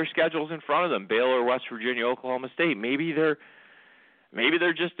meat of their schedule's in front of them, Baylor, West Virginia, Oklahoma State. Maybe they're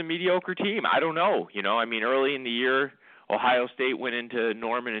just a mediocre team. I don't know. I mean, early in the year, Ohio State went into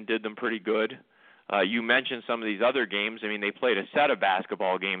Norman and did them pretty good. You mentioned some of these other games. I mean, they played a set of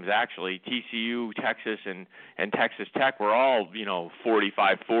basketball games, actually. TCU, Texas, and Texas Tech were all,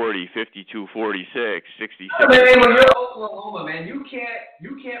 45-40, 52-46, 66. Man, when you're Oklahoma, man, you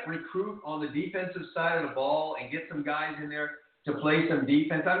can't recruit on the defensive side of the ball and get some guys in there to play some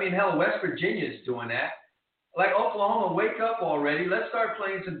defense. I mean, hell, West Virginia's doing that. Like, Oklahoma, wake up already. Let's start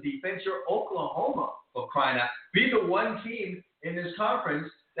playing some defense. You're Oklahoma, for crying out. Be the one team in this conference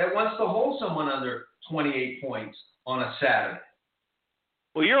that wants to hold someone under 28 points on a Saturday.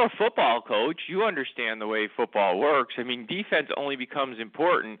 Well, you're a football coach. You understand the way football works. I mean, defense only becomes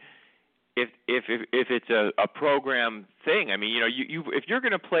important if it's a program thing. I mean, you if you're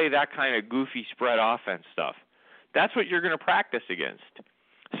going to play that kind of goofy spread offense stuff, that's what you're going to practice against.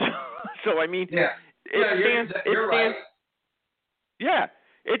 So I mean, you're right. Yeah,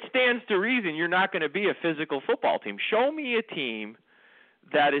 it stands to reason you're not going to be a physical football team. Show me a team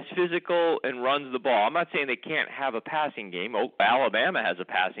that is physical and runs the ball. I'm not saying they can't have a passing game. Alabama has a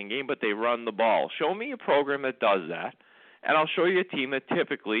passing game, but they run the ball. Show me a program that does that, and I'll show you a team that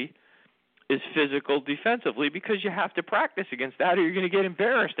typically is physical defensively, because you have to practice against that or you're going to get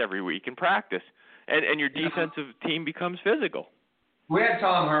embarrassed every week in practice, and your defensive team becomes physical. We had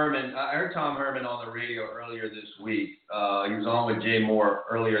Tom Herman. I heard Tom Herman on the radio earlier this week. He was on with Jay Moore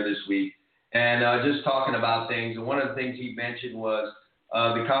earlier this week, and just talking about things. And one of the things he mentioned was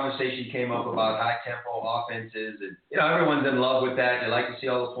the conversation came up about high-tempo offenses. And, everyone's in love with that. They like to see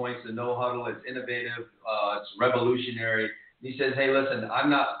all the points, the no-huddle. It's innovative. It's revolutionary. And he says, hey, listen,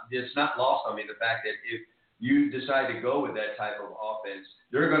 it's not lost on me the fact that if you decide to go with that type of offense,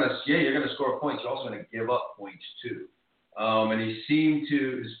 you're going to score points. You're also going to give up points too. And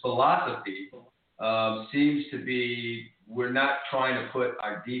his philosophy seems to be, we're not trying to put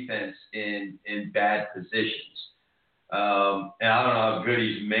our defense in bad positions. And I don't know how good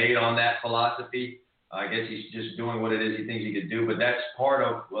he's made on that philosophy. I guess he's just doing what it is he thinks he could do, but that's part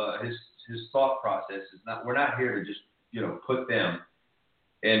of his thought process. We're not here to just put them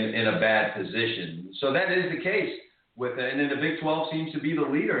in a bad position. So that is the case and then the Big 12 seems to be the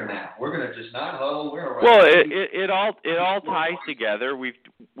leader in that. We're going to just not huddle. Well, it all ties together.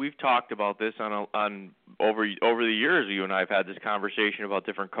 We've talked about this on over the years. You and I have had this conversation about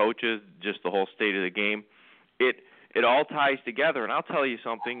different coaches, just the whole state of the game. It all ties together, and I'll tell you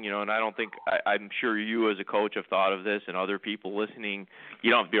something, and I don't think I'm sure you as a coach have thought of this, and other people listening. You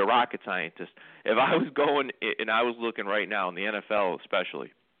don't have to be a rocket scientist. If I was going and I was looking right now in the NFL,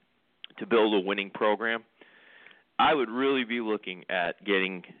 especially, to build a winning program, I would really be looking at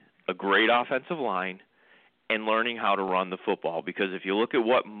getting a great offensive line and learning how to run the football. Because if you look at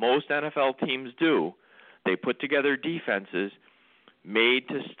what most NFL teams do, they put together defenses made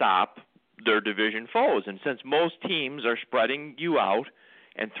to stop their division foes. And since most teams are spreading you out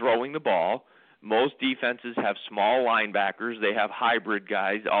and throwing the ball, most defenses have small linebackers. They have hybrid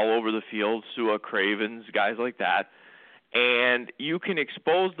guys all over the field, Sua Cravens, guys like that. And you can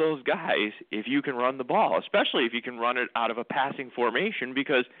expose those guys if you can run the ball, especially if you can run it out of a passing formation,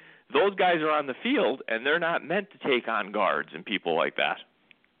 because those guys are on the field and they're not meant to take on guards and people like that.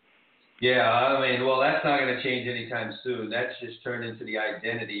 Yeah, I mean, well, that's not going to change anytime soon. That's just turned into the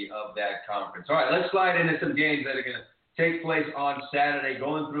identity of that conference. All right, let's slide into some games that are going to take place on Saturday,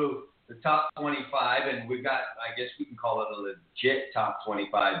 going through the top 25, and we've got, I guess we can call it a legit top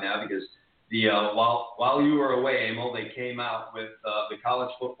 25 now, because the while you were away, Emil, they came out with the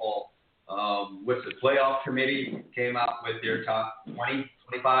college football, with the playoff committee, came out with their top 20,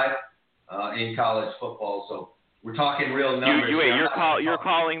 25 in college football. So we're talking real numbers. You're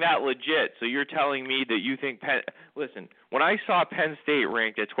calling that legit. So you're telling me that you think listen, when I saw Penn State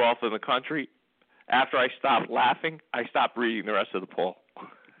ranked at 12th in the country, after I stopped laughing, I stopped reading the rest of the poll.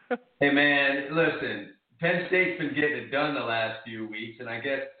 Hey, man, listen, Penn State's been getting it done the last few weeks, and I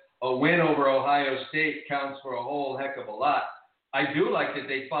guess a win over Ohio State counts for a whole heck of a lot. I do like that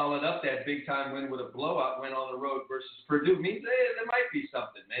they followed up that big-time win with a blowout win on the road versus Purdue. Means there might be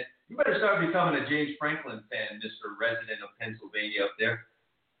something, man. You better start becoming a James Franklin fan, Mr. Resident of Pennsylvania up there.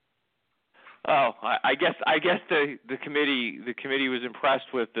 Oh, I guess the committee was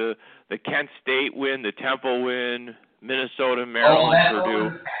impressed with the Kent State win, the Temple win, Minnesota, Maryland,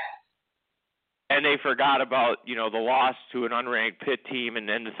 Purdue. And they forgot about, the loss to an unranked Pitt team and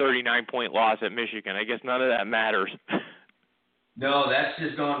then the 39-point loss at Michigan. I guess none of that matters. No, that's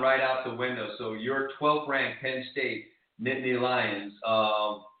just gone right out the window. So your 12th ranked Penn State Nittany Lions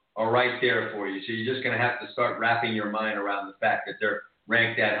are right there for you. So you're just going to have to start wrapping your mind around the fact that they're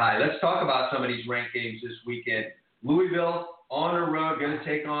ranked that high. Let's talk about some of these ranked games this weekend. Louisville on the road, going to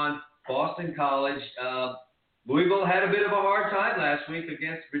take on Boston College. Louisville had a bit of a hard time last week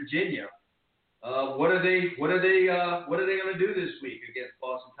against Virginia. What are they going to do this week against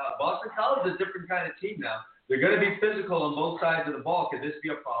Boston College? Boston College is a different kind of team now. They're going to be physical on both sides of the ball. Could this be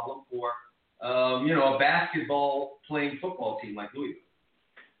a problem for, a basketball playing football team like Louisville?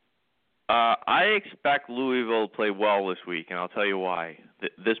 I expect Louisville to play well this week, and I'll tell you why.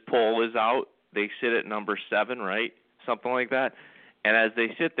 This poll is out. They sit at number 7, right? Something like that. And as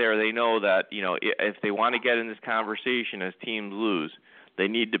they sit there, they know that, if they want to get in this conversation as teams lose, they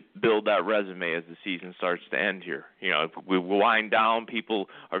need to build that resume as the season starts to end here. If we wind down, people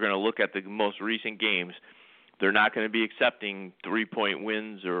are going to look at the most recent games. They're not going to be accepting 3-point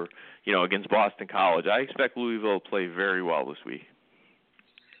wins or, against Boston College. I expect Louisville to play very well this week.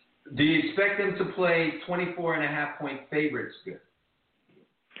 Do you expect them to play 24.5-point favorites good?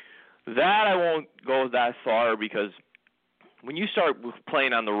 That I won't go that far, because when you start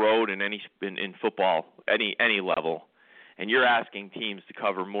playing on the road in football, any level, and you're asking teams to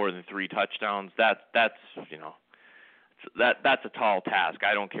cover more than 3 touchdowns, that's a tall task.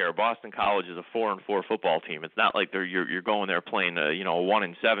 I don't care. Boston College is a 4-4 football team. It's not like you're going there playing a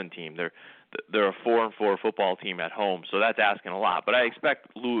 1-7 team. They're a 4-4 football team at home, so that's asking a lot. But I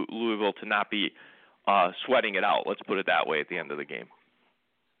expect Louisville to not be sweating it out. Let's put it that way at the end of the game.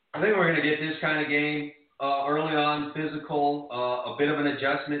 I think we're going to get this kind of game early on, physical, a bit of an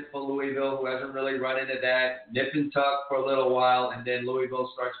adjustment for Louisville, who hasn't really run into that, nip and tuck for a little while, and then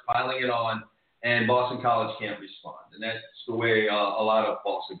Louisville starts piling it on, and Boston College can't respond. And that's the way a lot of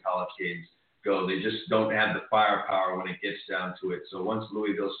Boston College games go. They just don't have the firepower when it gets down to it. So once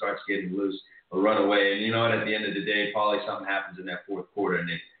Louisville starts getting loose, they'll run away. And at the end of the day, probably something happens in that fourth quarter, and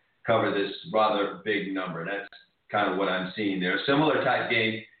they cover this rather big number. That's kind of what I'm seeing there. A similar type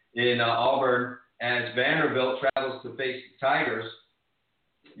game in Auburn, as Vanderbilt travels to face the Tigers.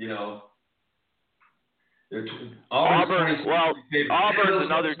 Auburn's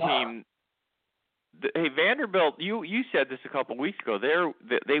another team. Hey, Vanderbilt, you said this a couple weeks ago.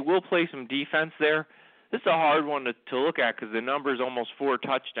 They will play some defense there. This is a hard one to look at, because the number is almost 4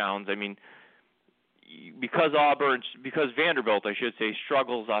 touchdowns. I mean, because Vanderbilt, I should say,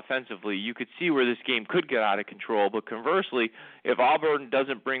 struggles offensively, you could see where this game could get out of control. But conversely, if Auburn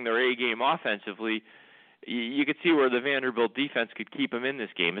doesn't bring their A game offensively, you could see where the Vanderbilt defense could keep them in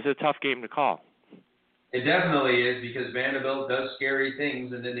this game. It's a tough game to call. It definitely is, because Vanderbilt does scary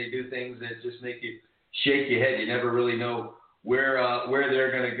things, and then they do things that just make you shake your head. You never really know where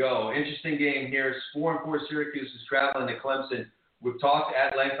they're going to go. Interesting game here. 4-4 Syracuse is traveling to Clemson. We've talked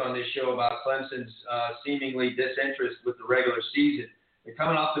at length on this show about Clemson's seemingly disinterest with the regular season. They're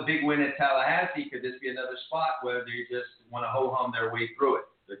coming off the big win at Tallahassee. Could this be another spot where they just want to ho-hum their way through it?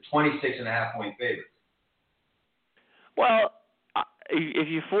 They're 26.5-point favorites. Well, if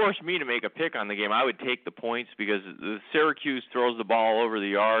you force me to make a pick on the game, I would take the points because the Syracuse throws the ball over the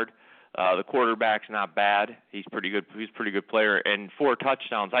yard. The quarterback's not bad. He's pretty good. He's a pretty good player. And 4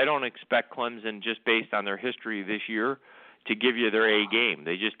 touchdowns. I don't expect Clemson, just based on their history this year, to give you their A game.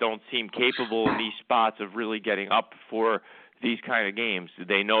 They just don't seem capable in these spots of really getting up for these kind of games.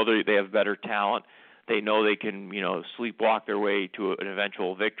 They know they have better talent. They know they can, sleepwalk their way to an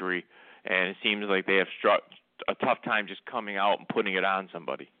eventual victory. And it seems like they have a tough time just coming out and putting it on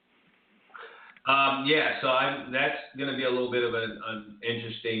somebody. That's going to be a little bit of an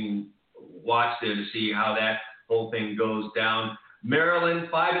interesting watch there to see how that whole thing goes down. Maryland,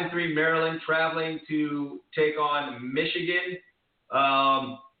 5-3 Maryland, traveling to take on Michigan.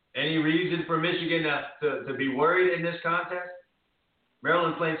 Any reason for Michigan to be worried in this contest?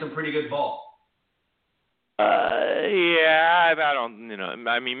 Maryland playing some pretty good ball. I don't.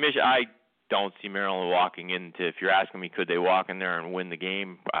 I don't see Maryland walking into. If you're asking me, could they walk in there and win the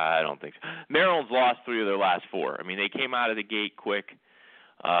game? I don't think so. Maryland's lost 3 of their last 4. I mean, they came out of the gate quick.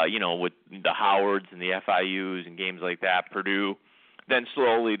 With the Howards and the FIUs and games like that, Purdue. Then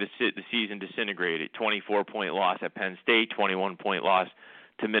slowly the season disintegrated. 24-point loss at Penn State, 21-point loss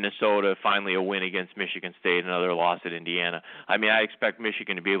to Minnesota, finally a win against Michigan State, another loss at Indiana. I mean, I expect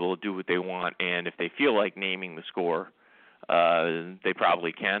Michigan to be able to do what they want, and if they feel like naming the score, they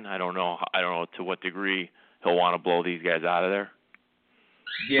probably can. I don't know to what degree he'll want to blow these guys out of there.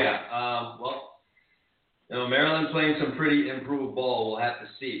 Yeah, Maryland playing some pretty improved ball. We'll have to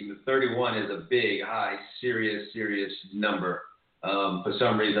see. The 31 is a big, high, serious number. For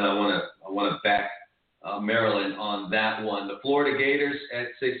some reason, I want to back Maryland on that one. The Florida Gators at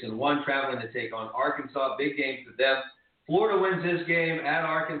 6-1, traveling to take on Arkansas. Big game for them. Florida wins this game at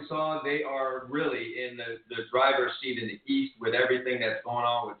Arkansas. They are really in the driver's seat in the East with everything that's going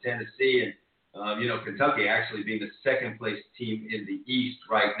on with Tennessee and Kentucky actually being the second place team in the East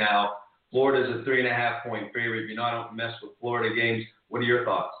right now. Florida's a 3.5-point favorite. I don't mess with Florida games. What are your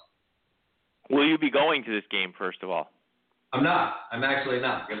thoughts? Will you be going to this game, first of all? I'm not. I'm actually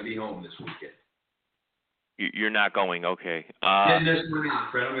not going to be home this weekend. You're not going, okay. Getting this one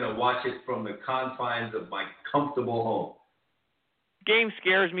out, Fred. I'm going to watch it from the confines of my comfortable home. Game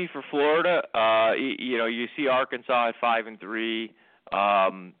scares me for Florida. You see Arkansas at 5-3.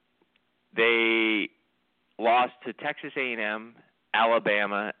 They lost to Texas A&M,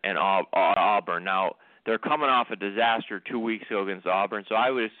 Alabama, and Auburn. Now, they're coming off a disaster 2 weeks ago against Auburn, so I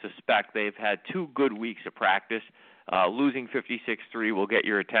would suspect they've had 2 good weeks of practice. Losing 56-3 will get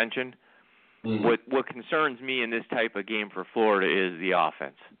your attention. Mm-hmm. What concerns me in this type of game for Florida is the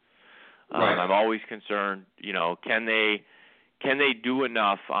offense. Right. I'm always concerned, can they do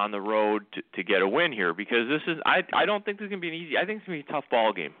enough on the road to get a win here? Because I don't think this is going to be an easy. I think it's going to be a tough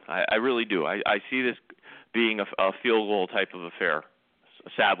ball game. I really do. I see this being a field goal type of affair,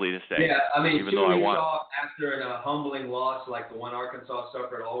 sadly to say. Yeah, I mean, 2 weeks off after a humbling loss like the one Arkansas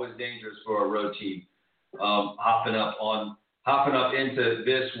suffered, always dangerous for a road team. Hopping up into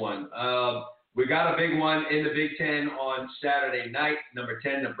this one. We got a big one in the Big Ten on Saturday night. Number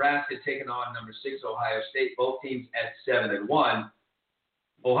 10, Nebraska taking on number 6, Ohio State. Both teams at 7-1.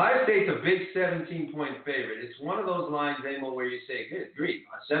 Ohio State's a big 17-point favorite. It's one of those lines, Emil, where you say, good grief,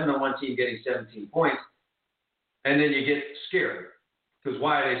 a 7-1 team getting 17 points, and then you get scared. Because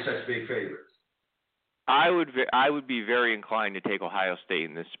why are they such big favorites? I would be very inclined to take Ohio State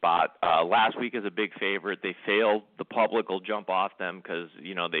in this spot. Last week as a big favorite, they failed. The public will jump off them because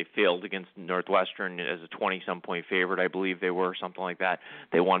they failed against Northwestern as a 20-some point favorite, I believe they were, something like that.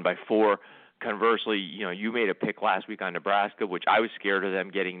 They won by 4. Conversely, you made a pick last week on Nebraska, which I was scared of them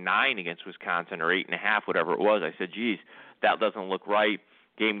getting 9 against Wisconsin or 8.5, whatever it was. I said, geez, that doesn't look right.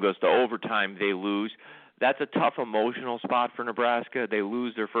 Game goes to overtime, they lose. That's a tough emotional spot for Nebraska. They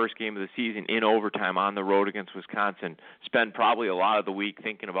lose their first game of the season in overtime on the road against Wisconsin. Spend probably a lot of the week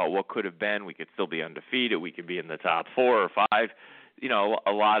thinking about what could have been. We could still be undefeated. We could be in the top 4 or 5.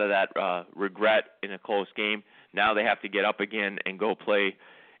 A lot of that regret in a close game. Now they have to get up again and go play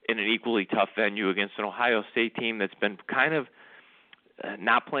in an equally tough venue against an Ohio State team that's been kind of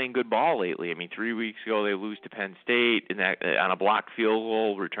not playing good ball lately. I mean, 3 weeks ago they lose to Penn State on a blocked field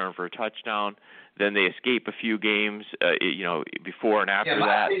goal, return for a touchdown. Then they escape a few games, before and after that.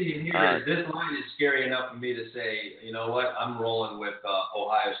 My opinion here is this line is scary enough for me to say, you know what, I'm rolling with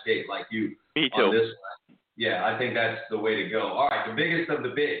Ohio State like you. Me too. On this one. Yeah, I think that's the way to go. All right, the biggest of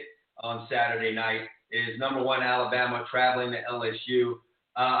the big on Saturday night is number 1 Alabama traveling to LSU.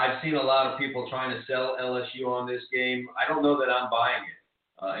 I've seen a lot of people trying to sell LSU on this game. I don't know that I'm buying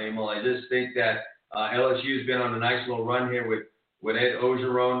it, Emil. I just think that LSU's been on a nice little run here with Ed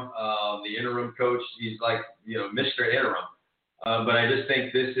Ogeron, the interim coach. He's like, Mr. Interim. But I just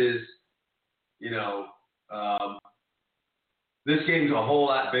think this is, this game's a whole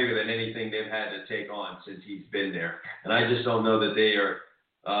lot bigger than anything they've had to take on since he's been there. And I just don't know that they are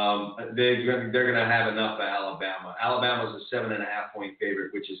they're going to have enough for Alabama. Alabama's a 7.5-point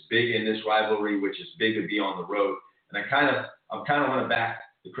favorite, which is big in this rivalry, which is big to be on the road. And I kind of want to back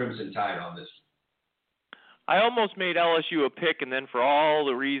the Crimson Tide on this. I almost made LSU a pick, and then for all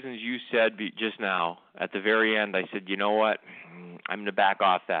the reasons you said just now, at the very end, I said, you know what, I'm going to back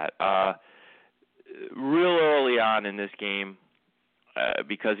off that. Real early on in this game,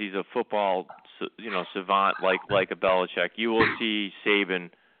 because he's a football, savant like a Belichick, you will see Saban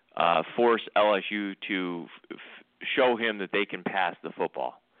force LSU to show him that they can pass the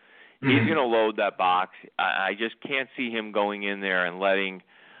football. He's going to load that box. I just can't see him going in there and letting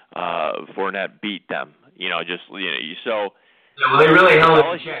Fournette beat them. So. Yeah, well, they really held it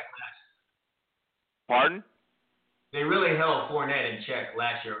in check. Pardon? They really held Fournette in check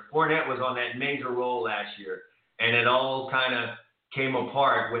last year. Fournette was on that major roll last year, and it all kind of came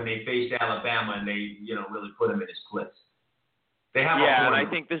apart when they faced Alabama, and they, really put him in his place. They have and I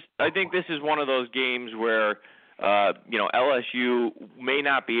think this is one of those games where LSU may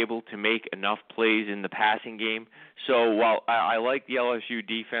not be able to make enough plays in the passing game. So while I like the LSU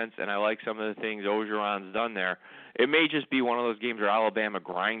defense and I like some of the things Orgeron's done there, it may just be one of those games where Alabama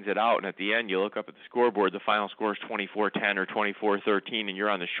grinds it out, and at the end you look up at the scoreboard, the final score is 24-10 or 24-13, and you're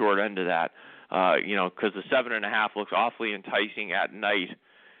on the short end of that. Because the 7.5 looks awfully enticing at night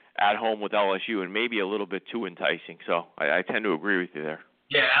at home with LSU, and maybe a little bit too enticing. So I tend to agree with you there.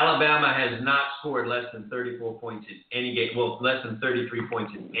 Yeah, Alabama has not scored less than 34 points in any game. Well, less than 33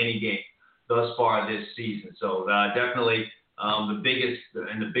 points in any game thus far this season. So definitely the biggest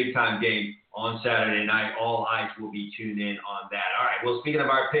and the big-time game on Saturday night. All eyes will be tuned in on that. All right, well, speaking of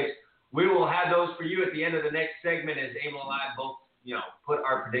our picks, we will have those for you at the end of the next segment as Emil and I both put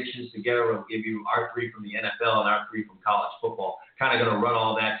our predictions together. We'll give you our 3 from the NFL and our 3 from college football. Kind of going to run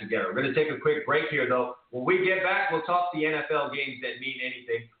all that together. We're going to take a quick break here, though. When we get back, we'll talk the NFL games that mean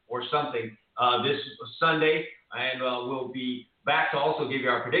anything or something this Sunday, and we'll be back to also give you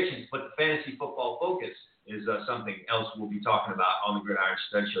our predictions. But the fantasy football focus is something else we'll be talking about on the Gridiron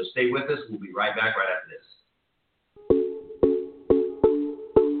Studs Show. Stay with us. We'll be right back right after this.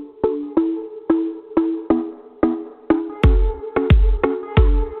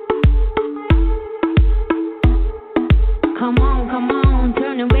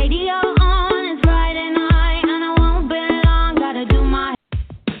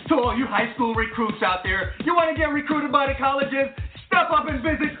 Recruits out there, you want to get recruited by the colleges? Step up and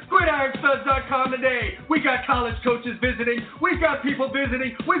visit GridironStuds.com today. We got college coaches visiting, we've got people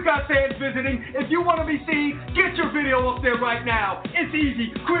visiting, we've got fans visiting. If you want to be seen, get your video up there right now. It's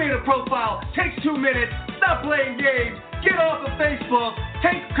easy. Create a profile. Takes 2 minutes. Stop playing games. Get off of Facebook.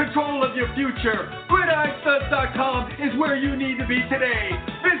 Take control of your future. GridironStuds.com is where you need to be today.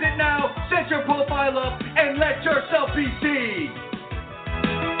 Visit now, set your profile up, and let yourself be seen.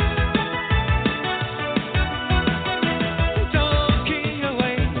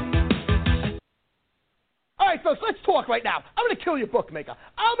 All right, folks, let's talk right now. I'm going to kill your bookmaker.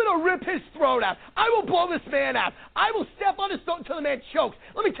 I'm going to rip his throat out. I will blow this man out. I will step on his throat until the man chokes.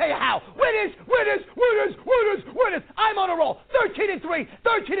 Let me tell you how. Winners, winners, winners, winners, winners. I'm on a roll. 13-3.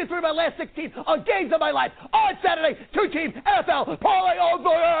 13-3 my last 16 on games of my life. On Saturday, 2-team NFL parlay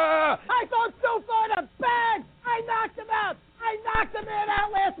over. I thought so far the bag. I knocked him out. I knocked the man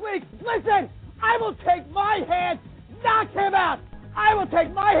out last week. Listen, I will take my hand, knock him out. I will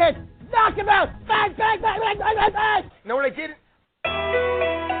take my hand, knock him out. Bang, bang, bang, bang, bang, bang, bang. You know what I did?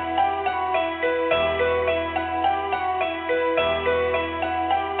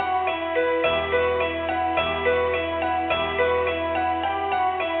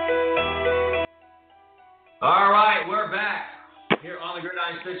 All right, we're back here on the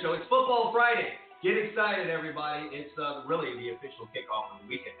GridironStuds Show. It's Football Friday. Get excited, everybody. It's really the official kickoff of the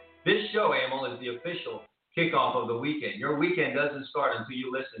weekend. This show, Emil, is the official kickoff of the weekend. Your weekend doesn't start until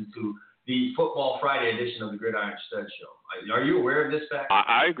you listen to the Football Friday edition of the GridironStuds Show. Are you aware of this fact?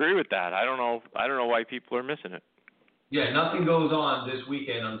 I agree with that. I don't know why people are missing it. Yeah, nothing goes on this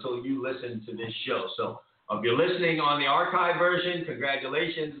weekend until you listen to this show. So if you're listening on the archive version,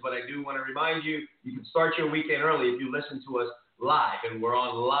 congratulations. But I do want to remind you, you can start your weekend early if you listen to us live. And we're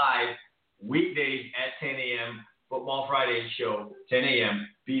on live weekdays at 10 a.m. Football Friday show, 10 a.m.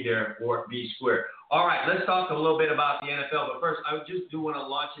 Be there or be square. All right, let's talk a little bit about the NFL. But first, I just do want to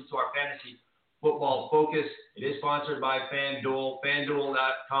launch into our fantasy football focus. It is sponsored by FanDuel,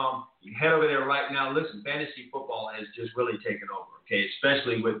 FanDuel.com. You can head over there right now. Listen, fantasy football has just really taken over, okay,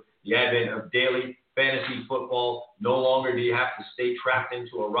 especially with the advent of daily fantasy football. No longer do you have to stay trapped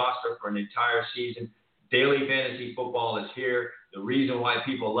into a roster for an entire season. Daily fantasy football is here. The reason why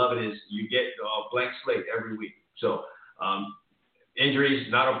people love it is you get a blank slate every week. So injuries,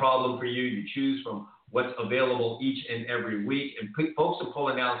 not a problem for you. You choose from what's available each and every week. And folks are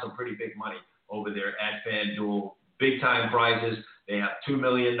pulling down some pretty big money over there at FanDuel. Big-time prizes. They have $2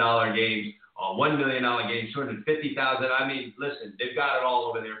 million games, $1 million games, $250,000. I mean, listen, they've got it all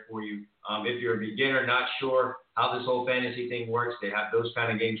over there for you. If you're a beginner, not sure how this whole fantasy thing works, they have those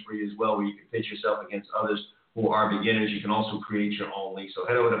kind of games for you as well, where you can pitch yourself against others who are beginners. You can also create your own league. So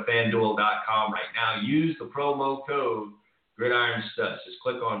head over to FanDuel.com right now. Use the promo code GridironStuds. Just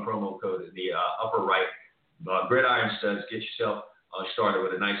click on promo code in the upper right. GridironStuds. Get yourself started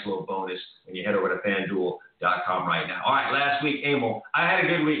with a nice little bonus when you head over to FanDuel.com right now. All right, last week, Emil, I had a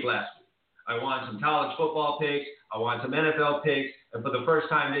good week last week. I won some college football picks. I won some NFL picks. And for the first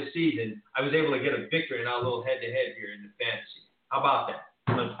time this season, I was able to get a victory in our little head-to-head here in the fantasy. How about that?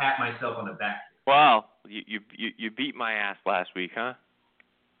 I'm going to pat myself on the back here. Wow, you beat my ass last week, huh?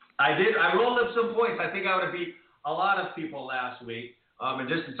 I did. I rolled up some points. I think I would have beat a lot of people last week. And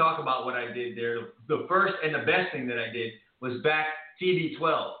just to talk about what I did there, the first and the best thing that I did was back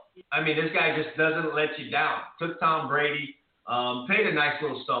TB12. I mean, this guy just doesn't let you down. Took Tom Brady, paid a nice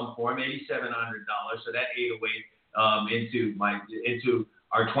little sum for him, $8,700. So that ate away into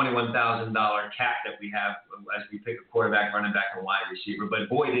our $21,000 cap that we have as we pick a quarterback, running back, and wide receiver. But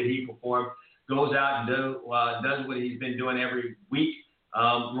boy, did he perform. Goes out and does what he's been doing every week.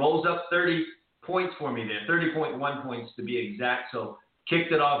 Rolls up 30 points for me there, 30.1 points to be exact. So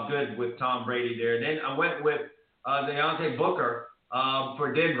kicked it off good with Tom Brady there. Then I went with Deontay Booker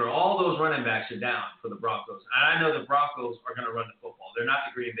for Denver. All those running backs are down for the Broncos. And I know the Broncos are going to run the football. They're not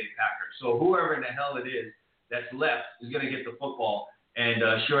the Green Bay Packers. So whoever in the hell it is that's left is going to get the football. And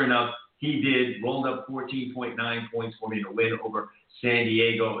sure enough, he did. Rolled up 14.9 points for me to win over San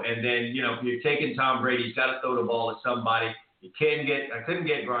Diego. And then, if you're taking Tom Brady, he's got to throw the ball at somebody. I couldn't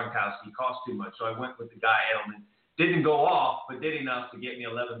get Gronkowski. He cost too much. So I went with the guy Edelman. Didn't go off, but did enough to get me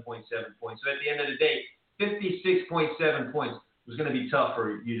 11.7 points. So at the end of the day, 56.7 points was going to be tough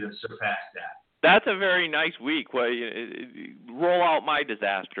for you to surpass that. That's a very nice week. Well, roll out my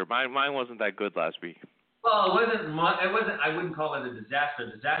disaster. Mine wasn't that good last week. Well, it wasn't. I wouldn't call it a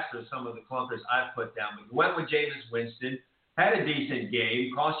disaster. Disaster is some of the clunkers I've put down. We went with Jameis Winston. Had a decent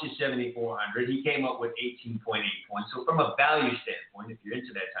game, cost you $7,400. He came up with 18.8 points. So from a value standpoint, if you're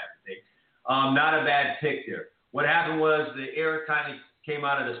into that type of thing, not a bad pick there. What happened was the air kind of came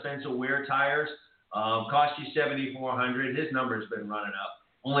out of the Spencer Ware tires, cost you $7,400. His number's been running up.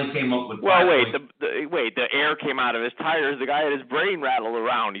 Only came up with. Well, the air came out of his tires. The guy had his brain rattled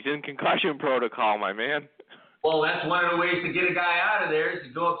around. He's in concussion protocol, my man. Well, that's one of the ways to get a guy out of there is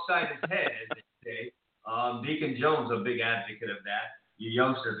to go upside his head, as they say. Deacon Jones, a big advocate of that. You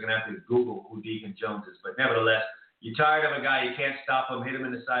youngsters are going to have to Google who Deacon Jones is. But nevertheless, you're tired of a guy, you can't stop him, hit him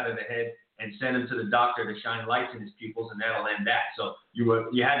in the side of the head, and send him to the doctor to shine lights in his pupils, and that'll end that. So you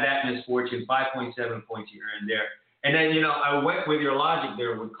had that misfortune, 5.7 points you earned there. And then, I went with your logic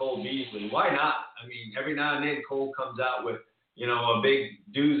there with Cole Beasley. Why not? I mean, every now and then Cole comes out with, a big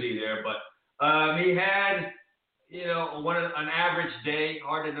doozy there. But he had, an average day.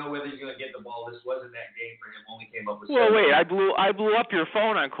 Hard to know whether he's going to get the ball. This wasn't that game for him. Only came up with. Well, wait, I blew up your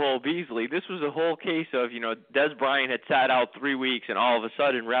phone on Cole Beasley. This was a whole case of, Des Bryant had sat out 3 weeks, and all of a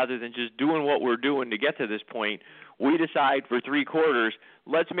sudden, rather than just doing what we're doing to get to this point, we decide for 3 quarters,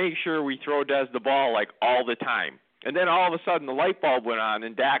 let's make sure we throw Des the ball like all the time. And then all of a sudden the light bulb went on,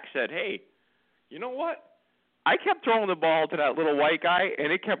 and Dak said, hey, you know what? I kept throwing the ball to that little white guy,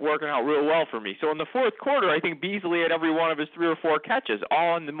 and it kept working out real well for me. So in the fourth quarter, I think Beasley had every one of his 3 or 4 catches,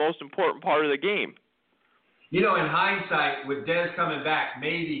 all in the most important part of the game. In hindsight, with Dez coming back,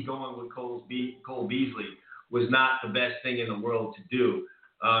 maybe going with Cole Beasley was not the best thing in the world to do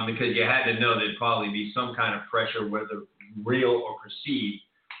because you had to know there'd probably be some kind of pressure, whether real or perceived,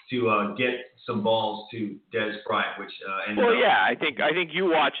 to get some balls to Des Bryant, which ended up. Well, yeah, I think you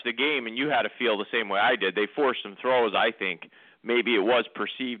watched the game and you had to feel the same way I did. They forced some throws. I think maybe it was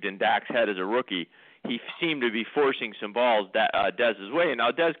perceived in Dak's head as a rookie. He seemed to be forcing some balls Dez's way. And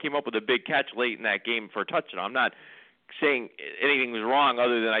now Dez came up with a big catch late in that game for a touchdown. I'm not saying anything was wrong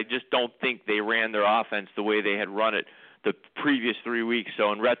other than I just don't think they ran their offense the way they had run it the previous 3 weeks.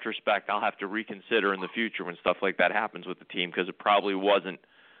 So in retrospect, I'll have to reconsider in the future when stuff like that happens with the team because it probably wasn't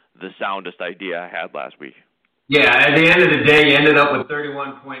the soundest idea I had last week. Yeah, at the end of the day, you ended up with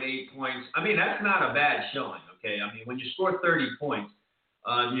 31.8 points. I mean, that's not a bad showing, okay? I mean, when you score 30 points,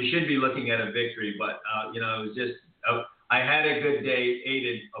 you should be looking at a victory. But, it was just I had a good day,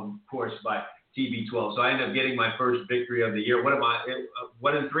 aided, of course, by TB12. So I ended up getting my first victory of the year. What am I?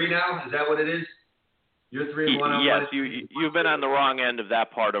 1-3 now? Is that what it is? You're 3-1. Yes, you've been on the wrong end of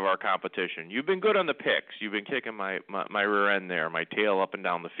that part of our competition. You've been good on the picks. You've been kicking my rear end there, my tail up and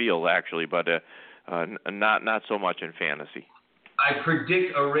down the field, actually, but not so much in fantasy. I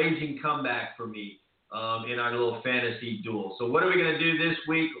predict a raging comeback for me in our little fantasy duel. So what are we going to do this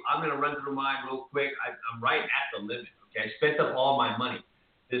week? I'm going to run through mine real quick. I'm right at the limit. Okay, I spent up all my money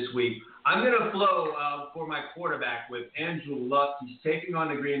this week. I'm going to flow for my quarterback with Andrew Luck. He's taking on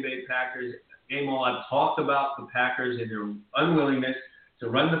the Green Bay Packers. I've talked about the Packers and their unwillingness to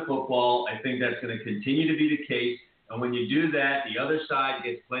run the football. I think that's going to continue to be the case. And when you do that, the other side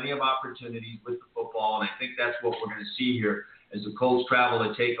gets plenty of opportunities with the football. And I think that's what we're going to see here as the Colts travel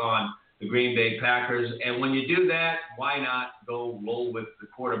to take on the Green Bay Packers. And when you do that, why not go roll with the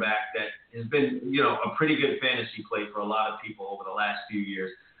quarterback that has been, a pretty good fantasy play for a lot of people over the last few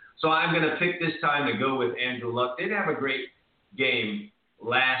years. So I'm going to pick this time to go with Andrew Luck. Didn't have a great game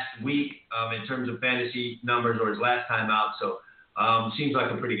last week in terms of fantasy numbers, or his last time out. So seems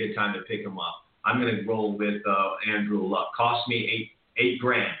like a pretty good time to pick him up. I'm going to roll with Andrew Luck. Cost me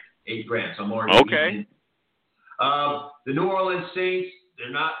 $8,000. $8,000. So I'm already okay. The New Orleans Saints,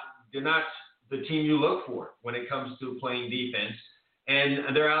 they're not the team you look for when it comes to playing defense.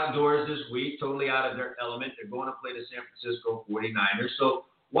 And they're outdoors this week, totally out of their element. They're going to play the San Francisco 49ers. So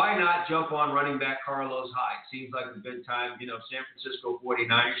why not jump on running back Carlos Hyde? Seems like a good time. San Francisco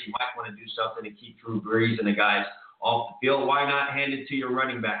 49ers, you might want to do something to keep Drew Brees and the guys off the field. Why not hand it to your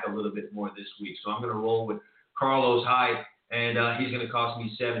running back a little bit more this week? So I'm going to roll with Carlos Hyde, and he's going to cost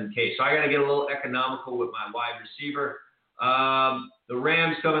me $7,000. So I got to get a little economical with my wide receiver. The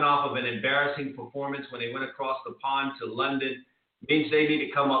Rams, coming off of an embarrassing performance when they went across the pond to London, means they need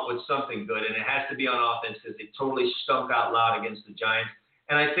to come up with something good, and it has to be on offense because they totally stunk out loud against the Giants.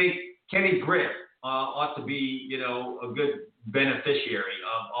 And I think Kenny Britt ought to be, a good beneficiary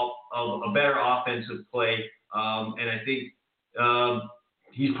of a better offensive play. And I think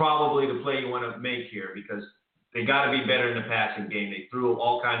he's probably the play you want to make here because they got to be better in the passing game. They threw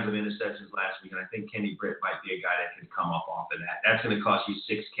all kinds of interceptions last week, and I think Kenny Britt might be a guy that can come up off of that. That's going to cost you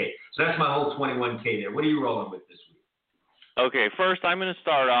 $6,000. So that's my whole $21,000 there. What are you rolling with this week? Okay, first I'm going to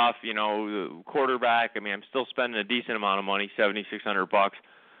start off, quarterback. I'm still spending a decent amount of money, $7,600.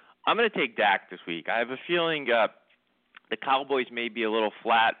 I'm going to take Dak this week. I have a feeling the Cowboys may be a little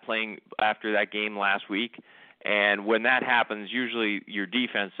flat playing after that game last week. And when that happens, usually your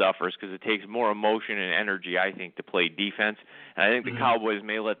defense suffers because it takes more emotion and energy, I think, to play defense. And I think the Cowboys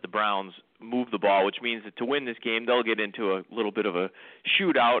may let the Browns move the ball, which means that to win this game, they'll get into a little bit of a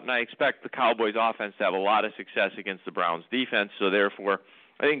shootout. And I expect the Cowboys offense to have a lot of success against the Browns defense. So therefore,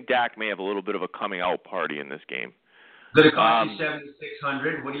 I think Dak may have a little bit of a coming out party in this game. Going to cost you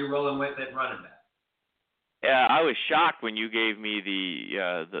 $7,600. What are you rolling with at running back? Yeah, I was shocked when you gave me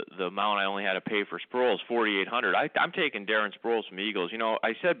the amount I only had to pay for Sproles, $4,800. I'm taking Darren Sproles from the Eagles.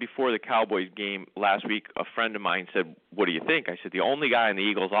 I said before the Cowboys game last week, a friend of mine said, "What do you think?" I said, the only guy in the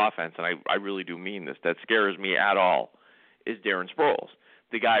Eagles offense, and I really do mean this, that scares me at all, is Darren Sproles.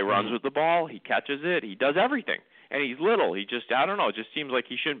 The guy runs with the ball, he catches it, he does everything. And he's little. He just, I don't know, it just seems like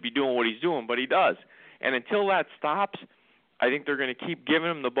he shouldn't be doing what he's doing, but he does. And until that stops, I think they're going to keep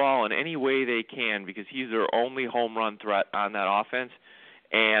giving him the ball in any way they can because he's their only home run threat on that offense.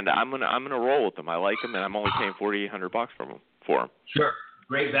 And I'm gonna roll with him. I like him, and I'm only paying $4,800 for him. Sure,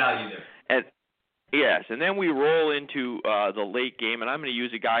 great value there. And yes, and then we roll into the late game, and I'm going to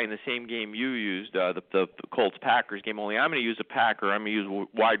use a guy in the same game you used, the Colts-Packers game. Only I'm going to use a Packer. I'm going to use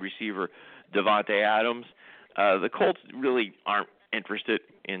wide receiver Davante Adams. The Colts really aren't interested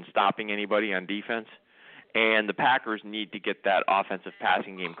in stopping anybody on defense. And the Packers need to get that offensive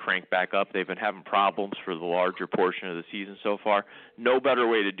passing game cranked back up. They've been having problems for the larger portion of the season so far. No better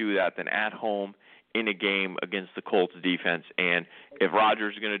way to do that than at home in a game against the Colts defense. And if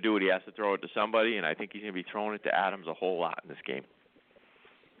Rodgers is going to do it, he has to throw it to somebody, and I think he's going to be throwing it to Adams a whole lot in this game.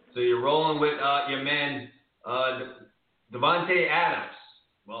 So you're rolling with your man, Davante Adams.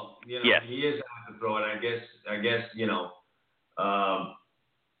 Well, yes. He is going to throw it. I guess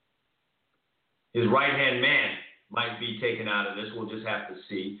his right-hand man might be taken out of this. We'll just have to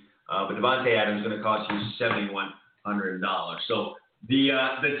see. But Davante Adams is going to cost you $7,100. So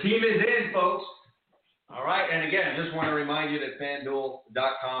the team is in, folks. All right. And again, I just want to remind you that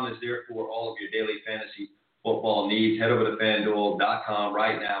FanDuel.com is there for all of your daily fantasy football needs. Head over to FanDuel.com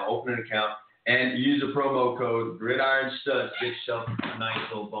right now. Open an account and use the promo code GridironStuds. Get yourself a nice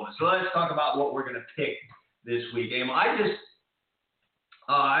little bonus. So let's talk about what we're going to pick this week.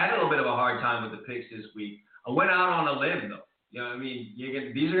 I had a little bit of a hard time with the picks this week. I went out on a limb, though. You know what I mean?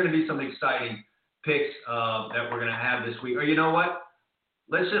 These are going to be some exciting picks that we're going to have this week. Or you know what?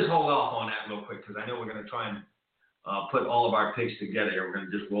 Let's just hold off on that real quick because I know we're going to try and put all of our picks together here. We're going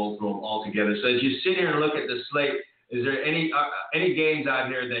to just roll through them all together. So as you sit here and look at the slate, is there any games out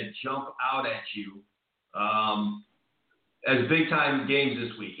here that jump out at you as big-time games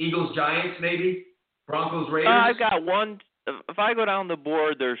this week? Eagles-Giants, maybe? Broncos-Raiders? I've got one. If I go down the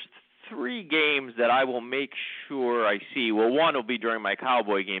board, there's 3 games that I will make sure I see. Well, one will be during my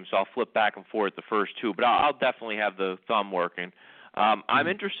Cowboy game, so I'll flip back and forth the first 2, but I'll definitely have the thumb working. I'm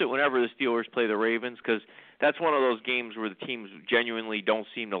interested whenever the Steelers play the Ravens because that's one of those games where the teams genuinely don't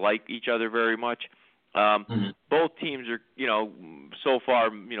seem to like each other very much. Both teams are, so far,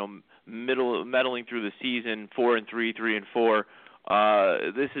 meddling through the season, 4-3,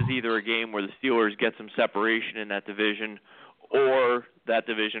 3-4. This is either a game where the Steelers get some separation in that division, or that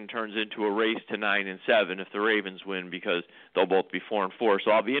division turns into a race to 9-7 if the Ravens win because they'll both be 4-4.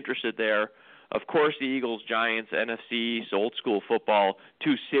 So I'll be interested there. Of course, the Eagles, Giants, NFC East, old school football,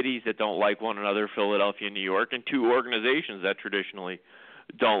 2 cities that don't like one another, Philadelphia and New York, and 2 organizations that traditionally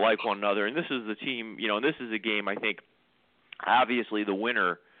don't like one another. And this is the team, this is a game I think obviously the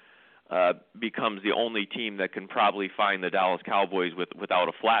winner becomes the only team that can probably find the Dallas Cowboys without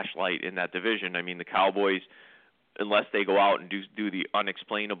a flashlight in that division. I mean, the Cowboys, unless they go out and do the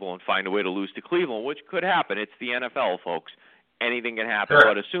unexplainable and find a way to lose to Cleveland, which could happen. It's the NFL, folks. Anything can happen. Sure.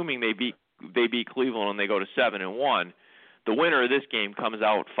 But assuming they beat Cleveland and they go to 7-1, the winner of this game comes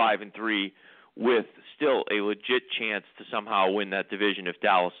out 5-3 with still a legit chance to somehow win that division if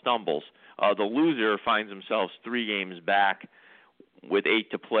Dallas stumbles. The loser finds themselves 3 games back with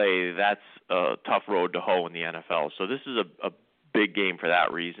 8 to play. That's a tough road to hoe in the NFL. So this is a big game for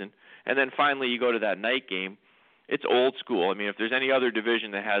that reason. And then finally you go to that night game. It's old school. I mean, if there's any other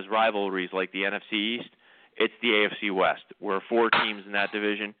division that has rivalries like the NFC East, it's the AFC West, where 4 teams in that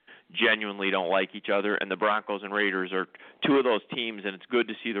division genuinely don't like each other, and the Broncos and Raiders are 2 of those teams, and it's good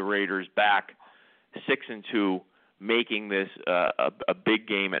to see the Raiders back 6-2, making this a big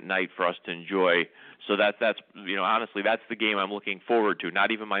game at night for us to enjoy. So that's honestly, that's the game I'm looking forward to.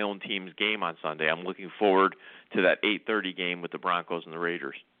 Not even my own team's game on Sunday. I'm looking forward to that 8:30 game with the Broncos and the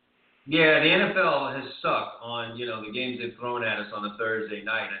Raiders. Yeah, the NFL has sucked on, the games they've thrown at us on a Thursday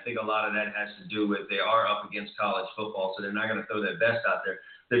night. I think a lot of that has to do with they are up against college football, so they're not going to throw their best out there.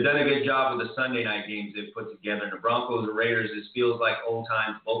 They've done a good job with the Sunday night games they've put together. And the Broncos and Raiders, this feels like old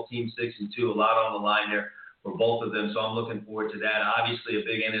times. Both teams 6-2, a lot on the line there for both of them. So I'm looking forward to that. Obviously, a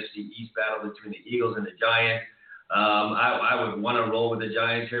big NFC East battle between the Eagles and the Giants. I would want to roll with the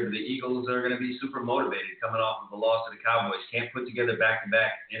Giants here, but the Eagles are going to be super motivated coming off of the loss to the Cowboys. Can't put together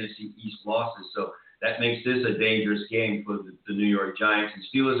back-to-back NFC East losses. So that makes this a dangerous game for the New York Giants. And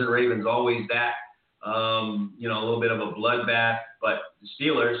Steelers and Ravens, always that. A little bit of a bloodbath, but the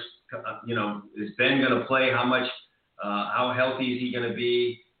Steelers, is Ben going to play? How healthy is he going to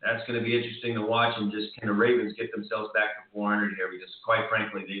be? That's going to be interesting to watch. And just can the Ravens get themselves back to 400 here? Because quite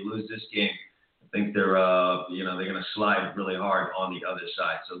frankly, they lose this game, I think they're going to slide really hard on the other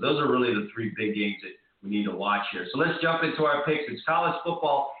side. So those are really the 3 big games that we need to watch here. So let's jump into our picks. It's college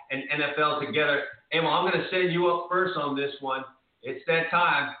football and NFL together. Emma, I'm going to send you up first on this one. It's that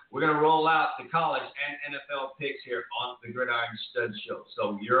time. We're going to roll out the college and NFL picks here on the GridironStuds Show.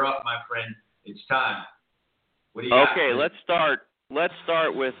 So you're up, my friend. It's time. What do you got? Okay, let's start. Let's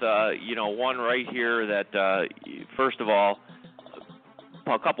start with one right here that first of all,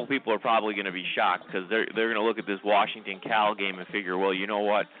 a couple people are probably going to be shocked because they're going to look at this Washington-Cal game and figure, well, you know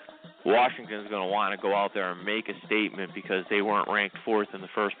what? Washington's going to want to go out there and make a statement because they weren't ranked 4th in the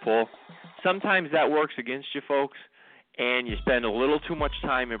first poll. Sometimes that works against you, folks. And you spend a little too much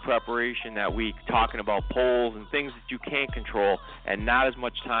time in preparation that week talking about polls and things that you can't control and not as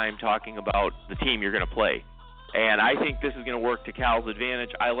much time talking about the team you're going to play. And I think this is going to work to Cal's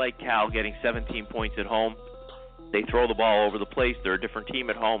advantage. I like Cal getting 17 points at home. They throw the ball over the place. They're a different team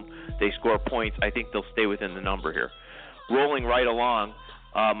at home. They score points. I think they'll stay within the number here. Rolling right along,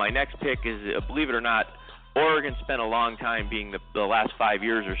 my next pick is, believe it or not, Oregon spent a long time being the last 5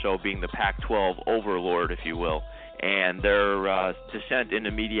 years or so being the Pac-12 overlord, if you will. And their descent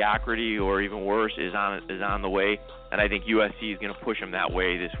into mediocrity, or even worse, is on the way. And I think USC is going to push them that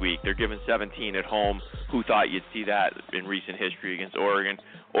way this week. They're given 17 at home. Who thought you'd see that in recent history against Oregon?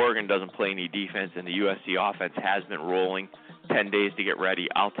 Oregon doesn't play any defense, and the USC offense has been rolling. 10 days to get ready.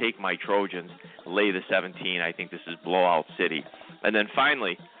 I'll take my Trojans, lay the 17. I think this is blowout city. And then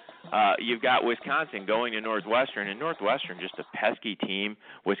finally, you've got Wisconsin going to Northwestern, and Northwestern just a pesky team.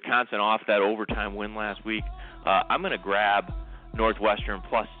 Wisconsin off that overtime win last week. I'm going to grab Northwestern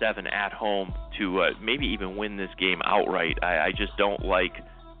 +7 at home to maybe even win this game outright. I just don't like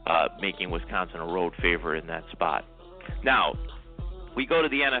making Wisconsin a road favorite in that spot. Now, we go to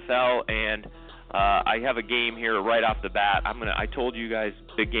the NFL, and I have a game here right off the bat. I told you guys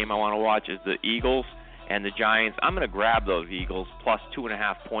the game I want to watch is the Eagles and the Giants. I'm going to grab those Eagles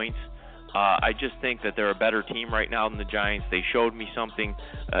 +2.5 points. I just think that they're a better team right now than the Giants. They showed me something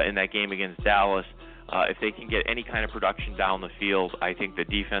in that game against Dallas. If they can get any kind of production down the field, I think the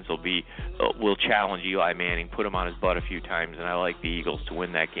defense will challenge Eli Manning, put him on his butt a few times, and I like the Eagles to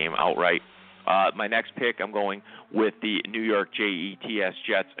win that game outright. My next pick, I'm going with the New York Jets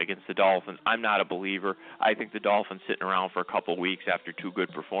Jets against the Dolphins. I'm not a believer. I think the Dolphins sitting around for a couple weeks after 2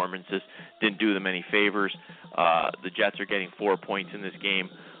 good performances didn't do them any favors. The Jets are getting 4 points in this game.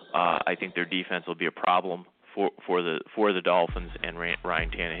 I think their defense will be a problem for the Dolphins and Ryan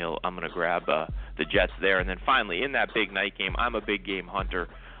Tannehill. I'm going to grab the Jets there. And then finally, in that big night game, I'm a big game hunter.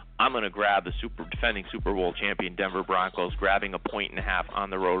 I'm going to grab the defending Super Bowl champion Denver Broncos, grabbing 1.5 on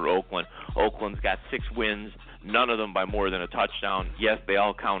the road at Oakland. Oakland's got 6 wins, none of them by more than a touchdown. Yes, they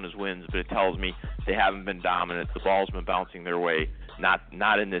all count as wins, but it tells me they haven't been dominant. The ball's been bouncing their way.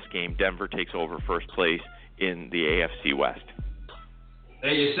 Not in this game. Denver takes over first place in the AFC West.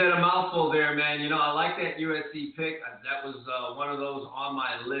 Hey, you said a mouthful there, man. I like that USC pick. That was one of those on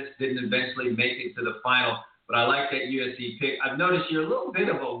my list. Didn't eventually make it to the final, but I like that USC pick. I've noticed you're a little bit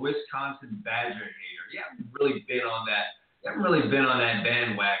of a Wisconsin Badger hater. You haven't really been on that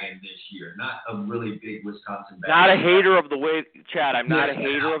bandwagon this year. Not a really big Wisconsin Badger. Not a hater of the way, Chad. I'm not a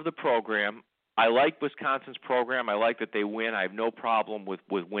hater of the program. I like Wisconsin's program. I like that they win. I have no problem with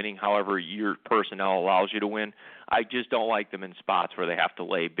winning however your personnel allows you to win. I just don't like them in spots where they have to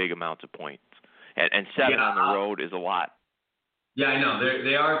lay big amounts of points. And 7 on the road is a lot. Yeah, I know.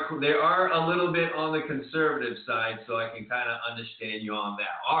 They are a little bit on the conservative side, so I can kind of understand you on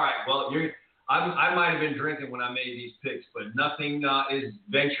that. All right, well, I might have been drinking when I made these picks, but nothing is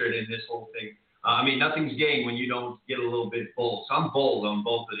ventured in this whole thing. Nothing's gained when you don't get a little bit bold. So I'm bold on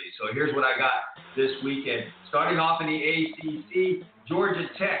both of these. So here's what I got this weekend. Starting off in the ACC, Georgia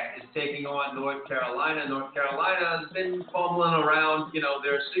Tech is taking on North Carolina. North Carolina has been fumbling around.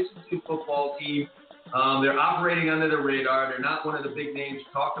 They're a 6-2 football team. They're operating under the radar. They're not one of the big names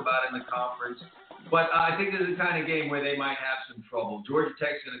talked about in the conference. But I think this is the kind of game where they might have some trouble. Georgia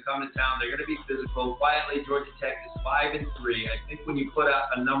Tech's going to come to town. They're going to be physical. Quietly, Georgia Tech is 5-3. I think when you put out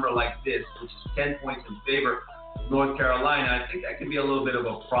a number like this, which is 10 points in favor of North Carolina, I think that could be a little bit of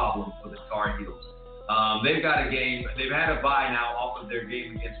a problem for the Tar Heels. They've got a game. They've had a bye now off of their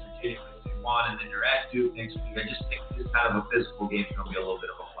game against Virginia, which they won, and then they're at Duke next week. I just think this kind of a physical game is going to be a little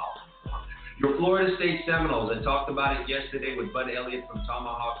bit of a problem. Your Florida State Seminoles, I talked about it yesterday with Bud Elliott from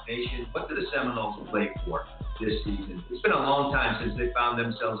Tomahawk Nation. What do the Seminoles play for this season? It's been a long time since they found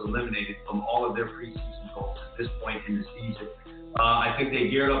themselves eliminated from all of their preseason goals at this point in the season. I think they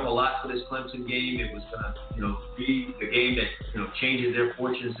geared up a lot for this Clemson game. It was going to, be the game that, changes their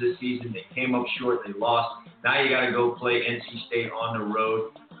fortunes this season. They came up short. They lost. Now you got to go play NC State on the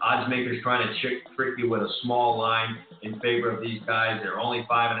road. Odds makers trying to trick you with a small line in favor of these guys. They're only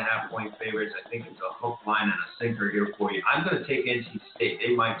 5.5-point favorites. I think it's a hook, line, and a sinker here for you. I'm going to take NC State.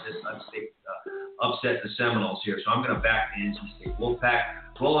 They might just upset the Seminoles here, so I'm going to back the NC State Wolfpack.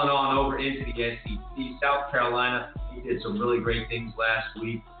 Rolling on over into the SEC. South Carolina, he did some really great things last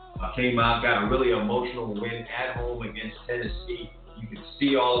week. Came out, got a really emotional win at home against Tennessee. You can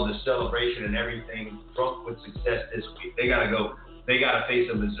see all of the celebration and everything drunk with success this week. They got to go. They got to face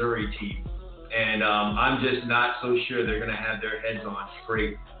a Missouri team. And I'm just not so sure they're going to have their heads on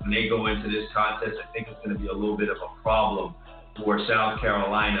straight when they go into this contest. I think it's going to be a little bit of a problem for South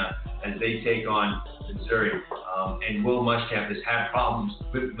Carolina as they take on Missouri. And Will Muschamp has had problems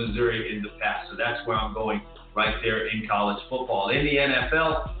with Missouri in the past. So that's where I'm going right there in college football. In the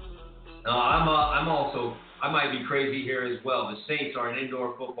NFL, I might be crazy here as well. The Saints are an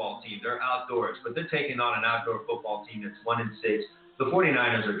indoor football team. They're outdoors, but they're taking on an outdoor football team that's 1-6. The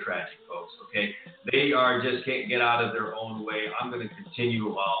 49ers are tragic, folks, okay? They just can't get out of their own way. I'm going to continue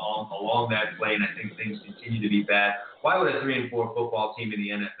along that plane. I think things continue to be bad. Why would a 3-4 football team in the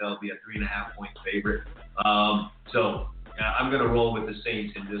NFL be a 3.5-point favorite? I'm going to roll with the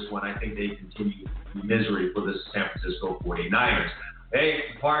Saints in this one. I think they continue misery for the San Francisco 49ers. Hey,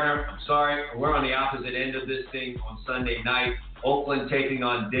 partner, I'm sorry. We're on the opposite end of this thing on Sunday night. Oakland taking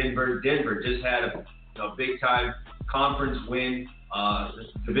on Denver. Denver just had a big-time conference win,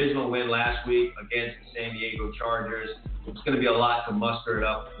 divisional win last week against the San Diego Chargers. It's going to be a lot to muster it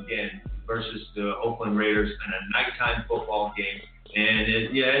up again versus the Oakland Raiders in a nighttime football game. And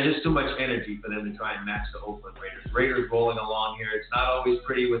it's just too much energy for them to try and match the Oakland Raiders. Raiders rolling along here. It's not always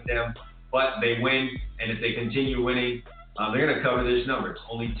pretty with them, but they win. And if they continue winning, they're going to cover this number. It's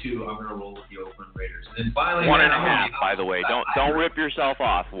only 2. I'm going to roll with the Oakland Raiders. And then finally, 1.5, by the way. Don't rip yourself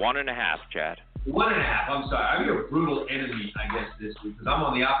off. 1.5, Chad. 1.5. I'm sorry. I'm your brutal enemy, I guess, this week, because I'm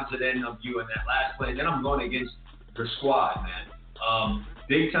on the opposite end of you in that last play. Then I'm going against your squad, man.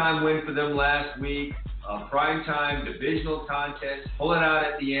 Big time win for them last week. Prime time, divisional contest, pull it out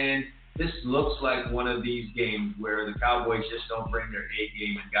at the end. This looks like one of these games where the Cowboys just don't bring their A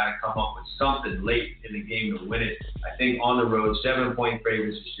game and got to come up with something late in the game to win it. I think on the road, 7-point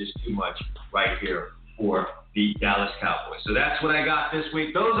favorites is just too much right here for the Dallas Cowboys. So that's what I got this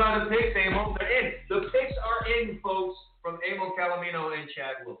week. Those are the picks, Amo. They're in. The picks are in, folks, from Amo Calamino and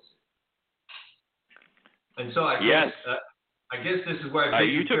Chad Wilson. And so I guess this is where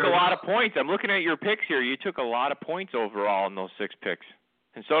you took a lot of points. I'm looking at your picks here. You took a lot of points overall in those 6 picks.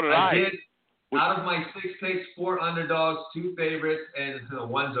 And so did I. I did. Out of my 6 picks, 4 underdogs, 2 favorites, and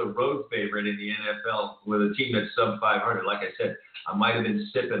one's a road favorite in the NFL with a team that's sub 500. Like I said, I might have been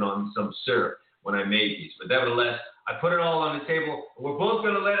sipping on some syrup when I made these. But nevertheless, I put it all on the table. We're both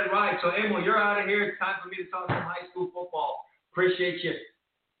going to let it ride. So, Emil, you're out of here. It's time for me to talk some high school football. Appreciate you.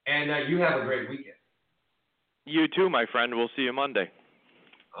 And you have a great weekend. You too, my friend. We'll see you Monday.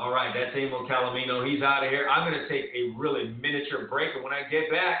 All right, that's Emil Calamino. He's out of here. I'm going to take a really miniature break, and when I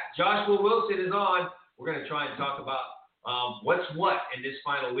get back, Joshua Wilson is on. We're going to try and talk about what's what in this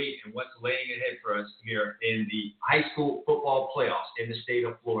final week and what's laying ahead for us here in the high school football playoffs in the state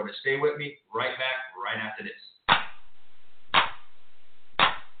of Florida. Stay with me. Right back right after this.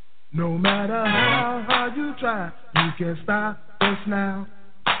 No matter how hard you try, you can't stop us now.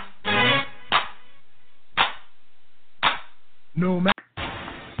 No matter.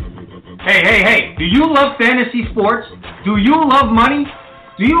 Hey, do you love fantasy sports? Do you love money?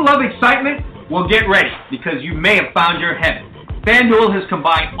 Do you love excitement? Well, get ready, because you may have found your heaven. FanDuel has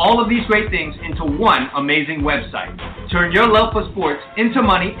combined all of these great things into one amazing website. Turn your love for sports into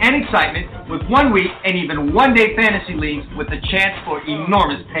money and excitement with 1 week and even 1 day fantasy leagues with a chance for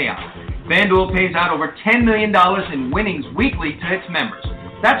enormous payouts. FanDuel pays out over $10 million in winnings weekly to its members.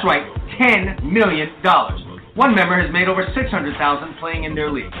 That's right, $10 million. One member has made over $600,000 playing in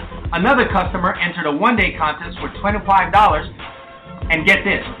their league. Another customer entered a 1 day contest for $25 and get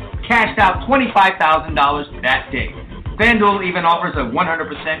this, cashed out $25,000 that day. FanDuel even offers a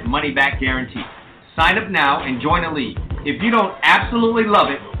 100% money-back guarantee. Sign up now and join a league. If you don't absolutely love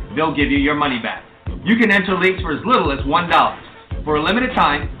it, they'll give you your money back. You can enter leagues for as little as $1. For a limited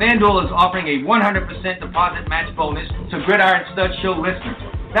time, FanDuel is offering a 100% deposit match bonus to GridironStuds Show listeners.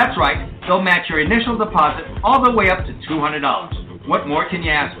 That's right, they'll match your initial deposit all the way up to $200. What more can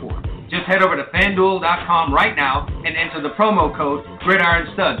you ask for? Just head over to FanDuel.com right now and enter the promo code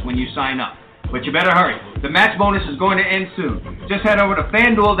GridironStuds when you sign up. But you better hurry. The match bonus is going to end soon. Just head over to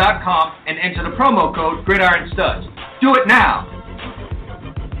FanDuel.com and enter the promo code GridironStuds. Do it now!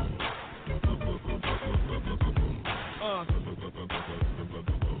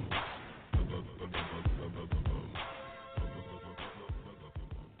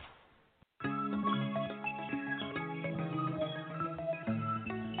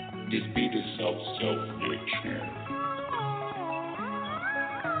 This beat is self-rich.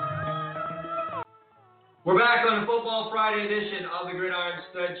 We're back on the Football Friday edition of the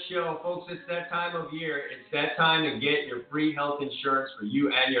GridironStuds Show. Folks, it's that time of year. It's that time to get your free health insurance for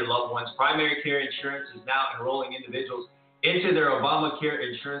you and your loved ones. Primary Care Insurance is now enrolling individuals into their Obamacare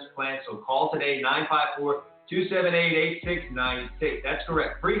insurance plan. So call today, 954-278-8696. That's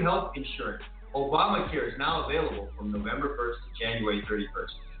correct. Free health insurance. Obamacare is now available from November 1st to January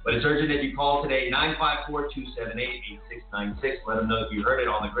 31st. But it's urgent that you call today, 954-278-8696. Let them know that you heard it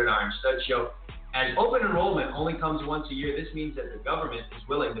on the GridironStuds Show. As open enrollment only comes once a year, this means that the government is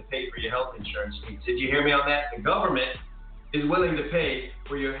willing to pay for your health insurance needs. Did you hear me on that? The government is willing to pay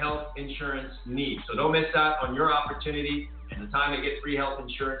for your health insurance needs. So don't miss out on your opportunity and the time to get free health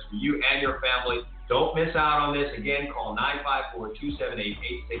insurance for you and your family. Don't miss out on this. Again, call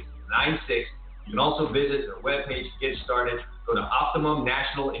 954-278-8696. You can also visit their webpage to get started. Go to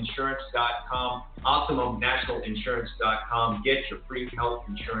OptimumNationalInsurance.com, OptimumNationalInsurance.com. Get your free health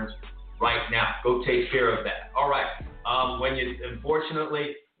insurance right now. Go take care of that. All right. When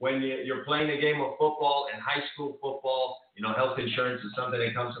you're playing a game of football and high school football, health insurance is something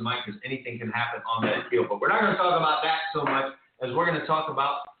that comes to mind because anything can happen on that field. But we're not going to talk about that so much as we're going to talk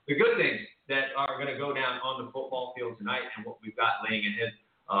about the good things that are going to go down on the football field tonight and what we've got laying ahead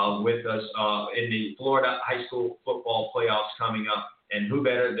with us in the Florida high school football playoffs coming up. And who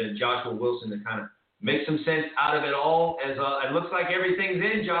better than Joshua Wilson to kind of make some sense out of it all. As it looks like everything's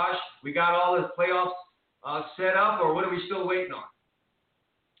in, Josh. We got all the playoffs set up, or what are we still waiting on?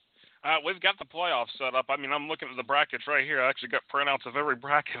 We've got the playoffs set up. I mean, I'm looking at the brackets right here. I actually got printouts of every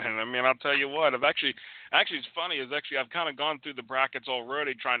bracket, and I mean, I'll tell you what. Actually, it's funny. I've kind of gone through the brackets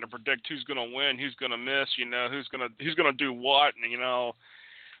already, trying to predict who's going to win, who's going to miss, who's going to do what, and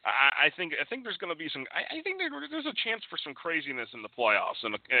I think there's going to be some. I think there's a chance for some craziness in the playoffs,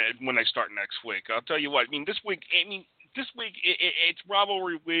 and when they start next week. I'll tell you what. This week it's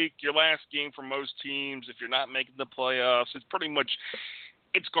rivalry week. Your last game for most teams. If you're not making the playoffs, it's pretty much.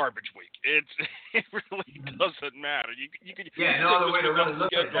 It's garbage week. It really doesn't matter. You could no other way to really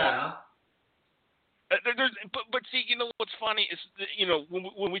look at that, huh? But see, what's funny is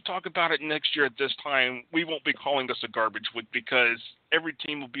when we talk about it next year at this time, we won't be calling this a garbage week because every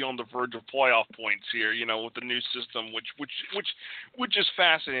team will be on the verge of playoff points here. With the new system, which is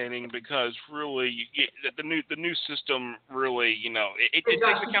fascinating because really the new system really it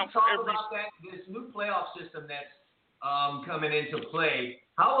takes account for every. About this new playoff system that's coming into play.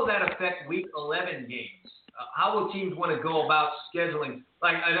 How will that affect Week 11 games? How will teams want to go about scheduling?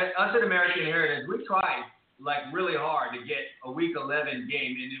 Like us at American Heritage, we tried really hard to get a Week 11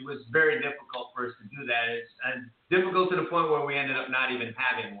 game, and it was very difficult for us to do that. It's difficult to the point where we ended up not even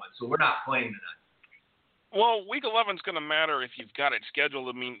having one, so we're not playing tonight. Well, Week 11 is going to matter if you've got it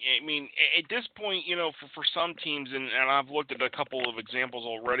scheduled. I mean, at this point, for some teams, and I've looked at a couple of examples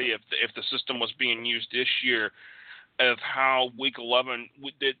already. If the system was being used this year, of how Week 11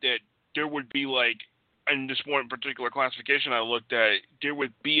 that there would be in this one particular classification I looked at, there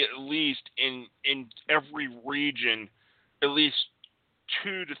would be at least in every region at least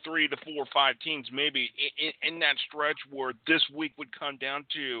 2 to 3 to 4 or 5 teams maybe in that stretch where this week would come down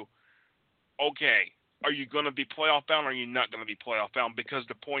to, okay, are you going to be playoff bound or are you not going to be playoff bound, because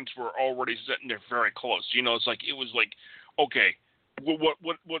the points were already sitting there very close. Okay,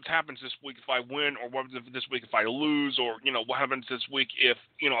 what happens this week if I win, or what happens this week if I lose, or what happens this week if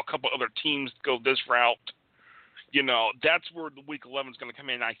a couple other teams go this route. That's where the Week 11 is going to come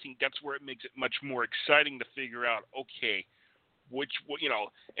in. I think that's where it makes it much more exciting to figure out, okay,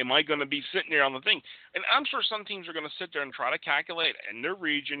 am I going to be sitting there on the thing? And I'm sure some teams are going to sit there and try to calculate in their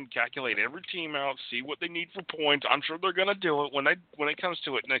region, calculate every team out, see what they need for points. I'm sure they're going to do it when it comes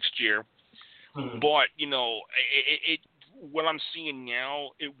to it next year. Mm-hmm. But what I'm seeing now,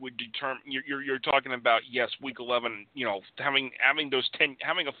 it would determine. You're talking about, yes, Week 11. Having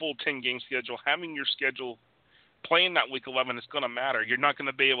a full 10 game schedule, having your schedule, playing that Week 11 is going to matter. You're not going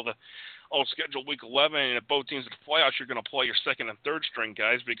to be able to schedule Week 11, and if both teams at the playoffs, you're going to play your second and third string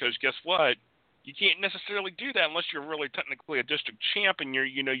guys, because guess what? You can't necessarily do that unless you're really technically a district champ, and you're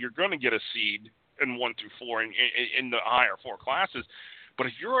going to get a seed in 1 through 4 in the higher 4 classes. But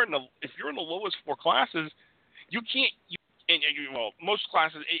if you're in the lowest 4 classes, you can't. Most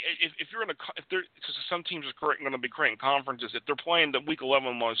classes, because some teams are going to be creating conferences. If they're playing the Week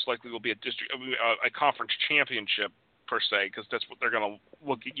 11, most likely will be a conference championship per se, because that's what they're going to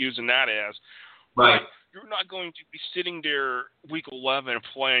look at using that as. Right. But you're not going to be sitting there Week 11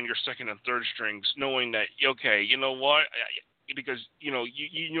 playing your second and third strings, knowing that you know what, because you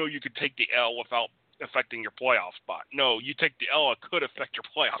could take the L without affecting your playoff spot. No, you take the L, it could affect your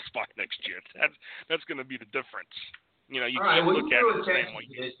playoff spot next year. That's going to be the difference. You can't look at it the same way.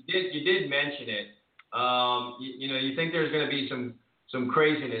 You did mention it. You think there's going to be some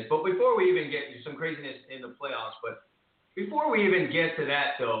craziness, but before we even get some craziness in the playoffs, but before we even get to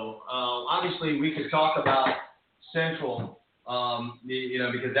that, though, obviously we could talk about Central,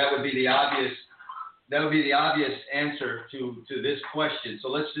 because that would be the obvious answer to this question. So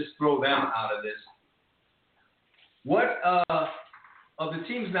let's just throw them out of this. What of the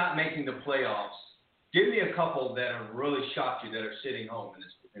teams not making the playoffs? Give me a couple that have really shocked you that are sitting home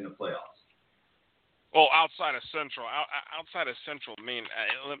in the playoffs. Well, outside of Central, I mean,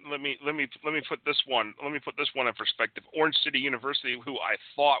 let me put this one in perspective. Orange City University, who I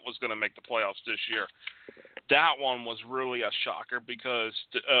thought was going to make the playoffs this year, that one was really a shocker because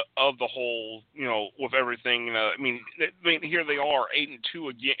of the whole, with everything. I mean, here they are,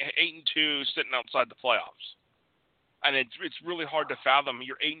 8-2 again, 8-2, sitting outside the playoffs. And it's really hard to fathom.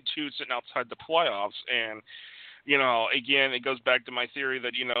 You're 8-2 sitting outside the playoffs, and again, it goes back to my theory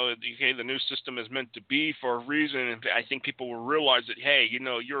that the new system is meant to be for a reason. And I think people will realize that, hey,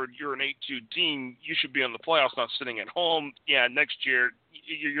 you're an 8-2 team, you should be in the playoffs, not sitting at home. Yeah, next year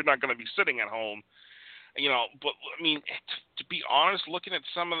you're not going to be sitting at home. But I mean, to be honest, looking at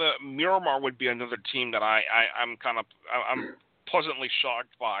some of the Miramar would be another team that I'm pleasantly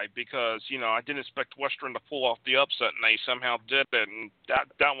shocked by because, I didn't expect Western to pull off the upset, and they somehow did it, and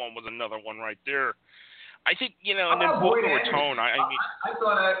that one was another one right there. I think, and then Boca Raton, I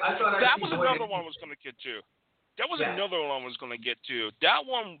thought that was another one I was going to get to. That was another one I was going to get to. That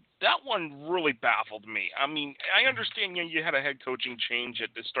one really baffled me. I mean, I understand you had a head coaching change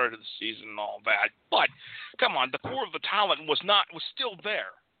at the start of the season and all that, but come on, the core of the talent was still there.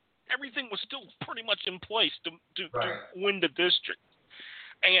 Everything was still pretty much in place to win the district.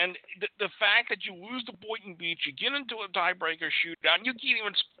 And the fact that you lose to Boynton Beach, you get into a tiebreaker shootout, you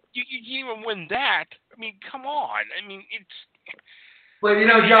can't even win that. I mean, come on. I mean, it's. But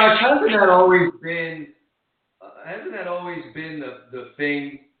Josh, hasn't that always been the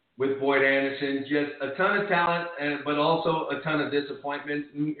thing with Boyd Anderson? Just a ton of talent, but also a ton of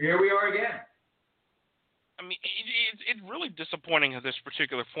disappointment. And here we are again. I mean, it's really disappointing at this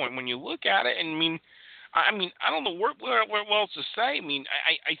particular point when you look at it. And I don't know what else to say. I mean,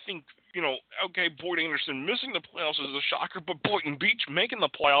 I think, okay, Boyd Anderson missing the playoffs is a shocker, but Boynton Beach making the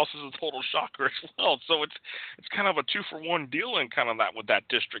playoffs is a total shocker as well. So it's kind of a 2-for-1 deal in kind of that with that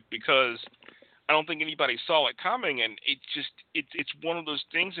district, because I don't think anybody saw it coming, and it's one of those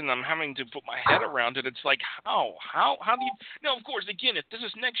things, and I'm having to put my head around it. It's like, how do you? Now, of course, again, if this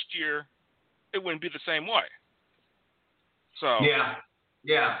is next year, it wouldn't be the same way. So I mean,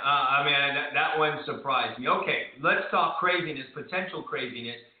 that one surprised me. Okay, let's talk craziness, potential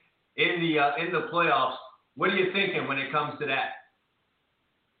craziness in the playoffs. What are you thinking when it comes to that?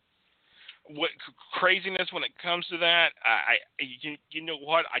 What craziness when it comes to that? You know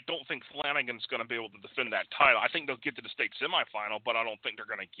what? I don't think Flanagan's going to be able to defend that title. I think they'll get to the state semifinal, but I don't think they're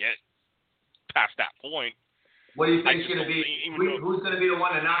going to get past that point. What do you think is going to be? Who's going to be the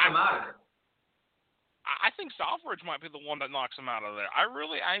one to knock them out of it? I think Southridge might be the one that knocks them out of there.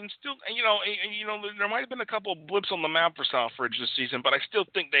 I'm still, there might have been a couple of blips on the map for Southridge this season, but I still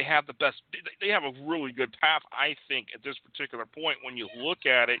think they have the best. They have a really good path, I think, at this particular point when you look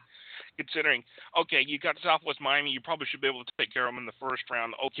at it, considering, okay, you got Southwest Miami, you probably should be able to take care of them in the first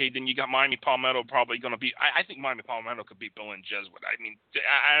round. Okay, then you got Miami Palmetto probably going to be. I think Miami Palmetto could beat Belen Jesuit. I mean,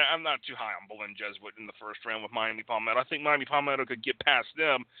 I'm not too high on Belen Jesuit in the first round with Miami Palmetto. I think Miami Palmetto could get past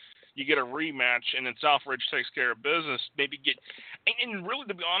them. You get a rematch, and then Southridge takes care of business. Maybe and really,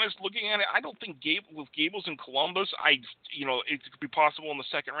 to be honest, looking at it, I don't think with Gables and Columbus, it could be possible in the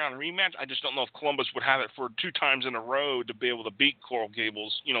second round rematch. I just don't know if Columbus would have it for 2 times in a row to be able to beat Coral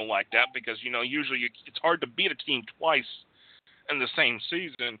Gables, like that, because usually it's hard to beat a team twice in the same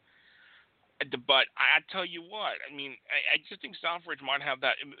season. But I tell you what, I mean, I just think Southridge might have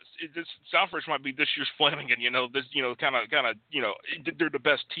that. Southridge might be this year's Flanagan. They're the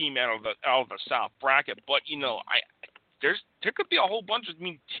best team out of the South bracket. But there could be a whole bunch of. I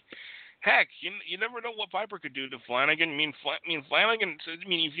mean, heck, you never know what Viper could do to Flanagan. Flanagan.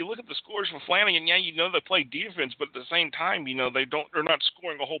 If you look at the scores for Flanagan, they play defense, but at the same time, they're not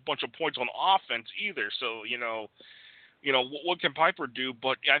scoring a whole bunch of points on offense either. So what can Piper do?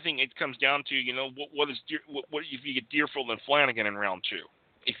 But I think it comes down to, what if you get Deerfield and Flanagan in round 2?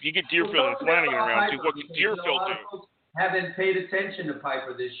 If you get Deerfield and Flanagan in round 2, what can Deerfield do? Haven't paid attention to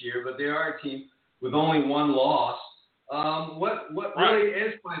Piper this year, but they are a team with only 1 loss. What really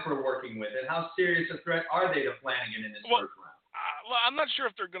is Piper working with, and how serious a threat are they to Flanagan in this first round? Well, I'm not sure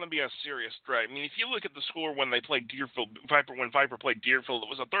if they're going to be a serious threat. I mean, if you look at the score when they played Deerfield, when Viper played Deerfield, it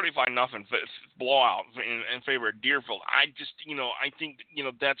was a 35-0 blowout in favor of Deerfield. I think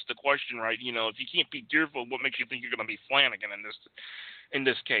that's the question, right? If you can't beat Deerfield, what makes you think you're going to beat Flanagan in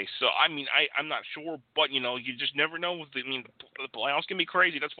this case? So I'm not sure, but you just never know. The playoffs can be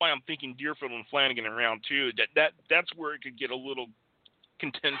crazy. That's why I'm thinking Deerfield and Flanagan in round 2. That's where it could get a little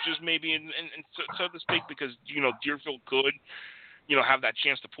contentious, maybe, and so to speak, because Deerfield could have that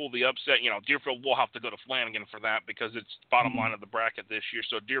chance to pull the upset. Deerfield will have to go to Flanagan for that because it's bottom line of the bracket this year.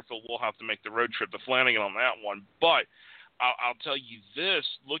 So Deerfield will have to make the road trip to Flanagan on that one. But I'll tell you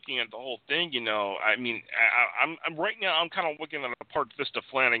this: looking at the whole thing, I'm right now. I'm kind of looking at a Park Vista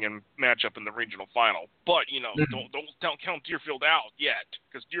Flanagan matchup in the regional final. But don't count Deerfield out yet,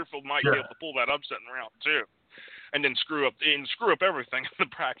 because Deerfield might be able to pull that upset in round 2. And then screw up everything in the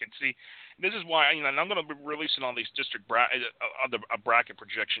bracket. See, this is why I'm going to be releasing all these district bracket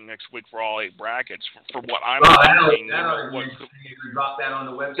projection next week for all 8 brackets for what I'm thinking. Drop that on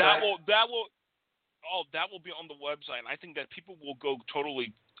the website. That will be on the website. And I think that people will go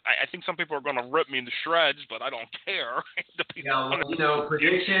totally. I think some people are going to rip me into shreds, but I don't care.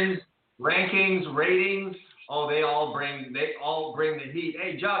 Predictions, rankings, ratings. Oh, they all bring the heat.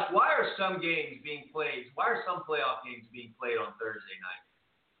 Hey, Josh, why are some games being played? Why are some playoff games being played on Thursday night?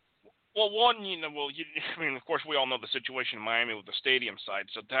 Well, I mean, of course, we all know the situation in Miami with the stadium side,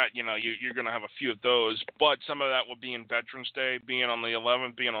 so that, you're going to have a few of those, but some of that will be in Veterans Day, being on the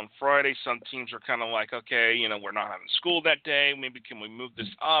 11th, being on Friday. Some teams are kind of like, okay, we're not having school that day. Maybe can we move this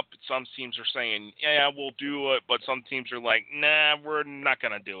up? Some teams are saying, yeah, we'll do it, but some teams are like, nah, we're not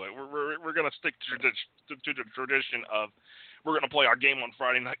going to do it. We're going to stick to the tradition of we're going to play our game on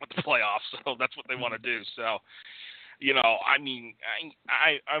Friday night with the playoffs, so that's what they want to do, so. I mean,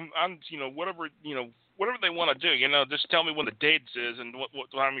 I'm whatever they want to do. Just tell me when the dates is and what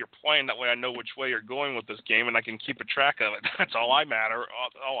time you're playing. That way, I know which way you're going with this game, and I can keep a track of it. That's all I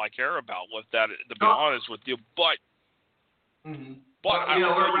care about with that. To be honest with you, but we're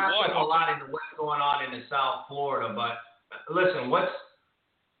wrapping a lot into what's going on in the South Florida. But listen, we're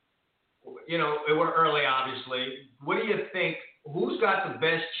early, obviously. What do you think? Who's got the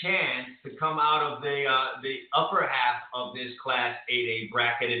best chance to come out of the upper half of this Class 8A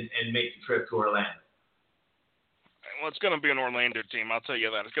bracket and make the trip to Orlando? Well, it's going to be an Orlando team. I'll tell you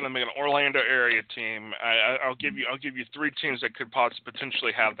that. It's going to be an Orlando area team. I'll give you three teams that could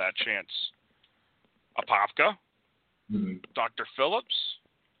potentially have that chance. Apopka, Dr. Phillips,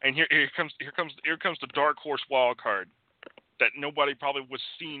 and here comes the dark horse wild card that nobody probably was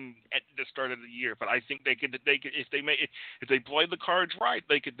seeing at the start of the year, but I think they could if they play the cards right,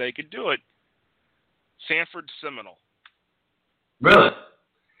 they could do it. Sanford Seminole. Really?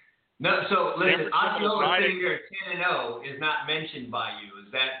 No. So listen, Osceola sitting there 10-0 is not mentioned by you.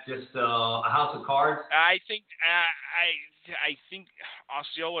 Is that just a house of cards? I think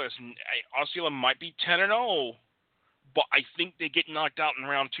Osceola might be 10-0, but I think they get knocked out in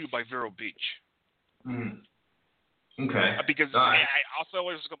round 2 by Vero Beach. Mm-hmm. Okay. Because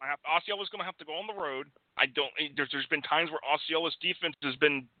Osceola's going to have to go on the road. There's been times where Osceola's defense has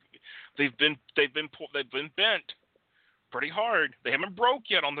been they've been bent pretty hard. They haven't broke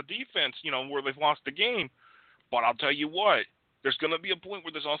yet on the defense, where they've lost the game. But I'll tell you what, there's going to be a point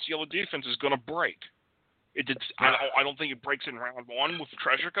where this Osceola defense is going to break. I don't think it breaks in round 1 with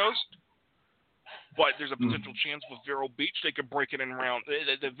Treasure Coast. But there's a potential chance with Vero Beach they could break it in round.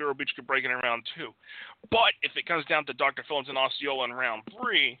 That Vero Beach could break it in round 2. But if it comes down to Dr. Phillips and Osceola in round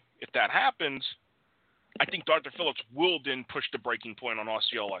 3, if that happens, I think Dr. Phillips will then push the breaking point on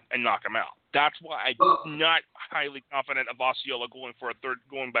Osceola and knock him out. That's why I'm not highly confident of Osceola going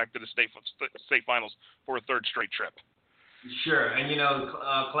back to the state finals for a third straight trip. Sure, and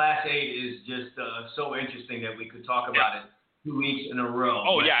Class 8 is just so interesting that we could talk about it 2 weeks in a row.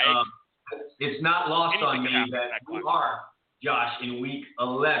 Oh, but, yeah. It's not lost on me that we are, Josh, in week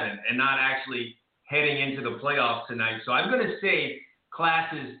 11 and not actually heading into the playoffs tonight. So I'm going to save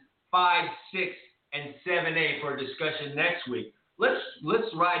classes 5, 6, and 7A for discussion next week. Let's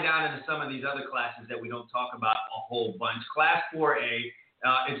ride down into some of these other classes that we don't talk about a whole bunch. Class 4A,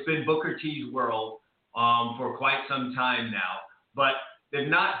 it's been Booker T's world for quite some time now, but they've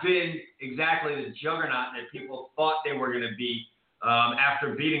not been exactly the juggernaut that people thought they were going to be.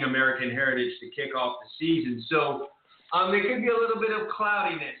 After beating American Heritage to kick off the season. So there could be a little bit of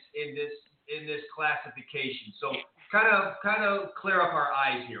cloudiness in this classification. So kind of clear up our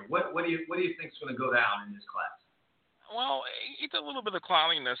eyes here. What do you think is going to go down in this class? Well, it's a little bit of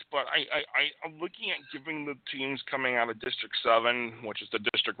cloudiness, but I'm looking at giving the teams coming out of District 7, which is the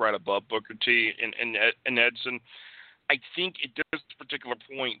district right above Booker T and Edson. I think at this particular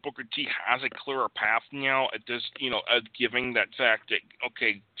point, Booker T has a clearer path now at this, giving that fact that,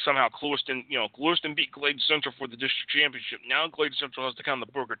 okay, somehow Clewiston beat Glade Central for the district championship. Now Glade Central has to come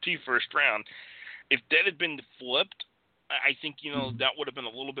to Booker T first round. If that had been flipped, I think, that would have been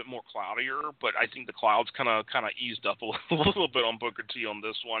a little bit more cloudier, but I think the clouds kind of eased up a little bit on Booker T on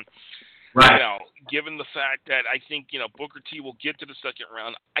this one. Right. Now, given the fact that I think, Booker T will get to the second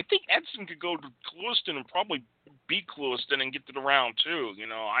round, I think Edson could go to Clewiston and probably beat Clewiston and get to the round 2.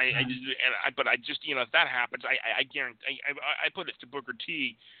 But I just, if that happens, I guarantee, I put it to Booker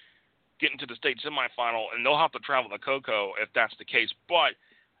T getting to the state semifinal, and they'll have to travel to Cocoa if that's the case. But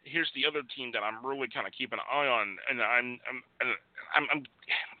here's the other team that I'm really kind of keeping an eye on, and I'm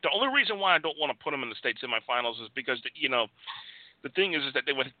the only reason why I don't want to put them in the state semifinals is because the thing is that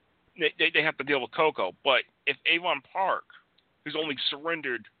they have to deal with Cocoa. But if Avon Park, who's only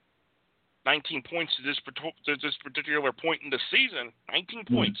surrendered 19 points to this particular point in the season, 19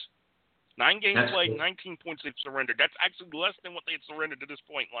 points, 9 games played, 19 points they've surrendered. That's actually less than what they had surrendered to this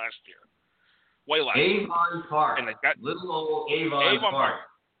point last year. Way less. Avon Park, and they got little old Avon Park.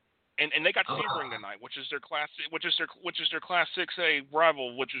 And they got Sebring tonight, which is their class 6A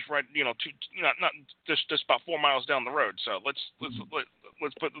rival, which is right, not just about 4 miles down the road. So let's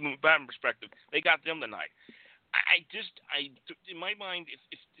put that in perspective. They got them tonight. In my mind,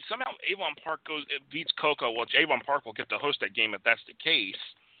 if somehow Avon Park beats Cocoa, which Avon Park will get to host that game if that's the case.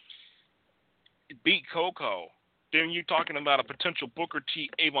 Beat Cocoa. Then you're talking about a potential Booker T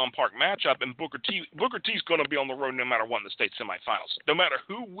Avon Park matchup, and Booker T's going to be on the road no matter what in the state semifinals. No matter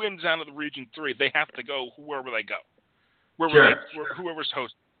who wins out of the Region 3, they have to go wherever they go, whoever's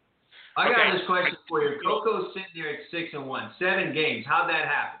hosting. I got this question for you. Coco's sitting there at 6-1, 7 games. How'd that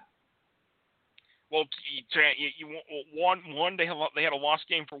happen? Well, one they had a lost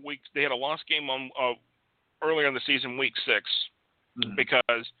game for weeks. They had a lost game on earlier in the season, week 6,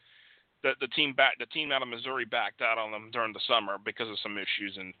 because the team out of Missouri backed out on them during the summer because of some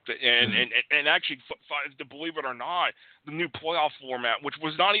issues, and actually, believe it or not, the new playoff format, which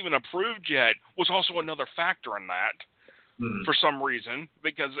was not even approved yet, was also another factor in that. For some reason,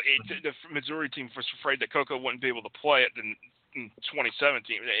 because the Missouri team was afraid that Cocoa wouldn't be able to play it in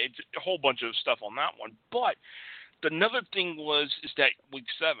 2017. A whole bunch of stuff on that one. But another thing is that week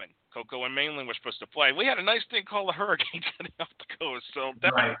 7, Cocoa and Mainland were supposed to play. We had a nice thing called a hurricane heading off the coast, so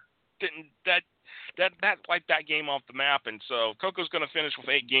that wiped that game off the map. And so Cocoa's going to finish with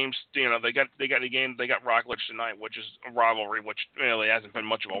 8 games. You know, they got a game. They got Rockledge tonight, which is a rivalry, which really hasn't been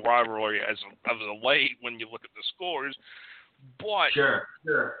much of a rivalry as of late when you look at the scores. But sure.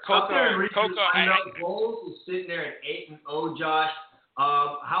 Cocoa, I know Bowles is sitting there at 8-0, Josh.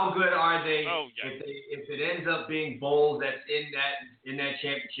 How good are they? Oh, yeah. If it ends up being Bowles that's in that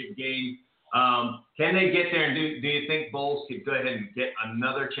championship game, can they get there? And do you think Bowles could go ahead and get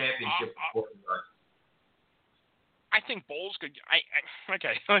another championship before the run? I think Bowles could.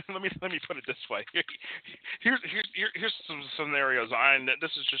 Okay. Let me put it this way. Here's some scenarios.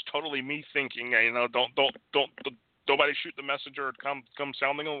 This is just totally me thinking. You know, don't. Nobody shoot the messenger or come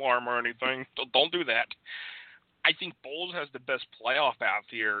sounding alarm or anything. Don't do that. I think Bowles has the best playoff out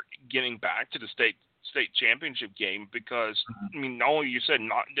here getting back to the state championship game because, I mean, not only you said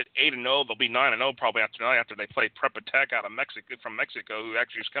not 8-0, they'll be 9-0 probably after they play Prepa Tech out of Mexico, who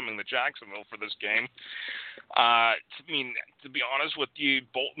actually is coming to Jacksonville for this game. I mean, to be honest with you,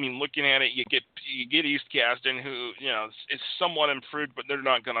 looking at it, you get East Gaston, who is somewhat improved, but they're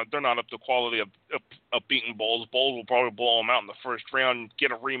not up to the quality of beating Bowles. Bowles will probably blow them out in the first round,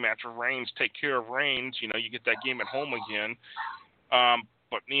 get a rematch of Rains, take care of Rains. You get that game at home again.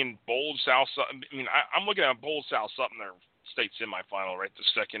 But me and Bowles South, I'm looking at Bowles South up in their state semifinal right this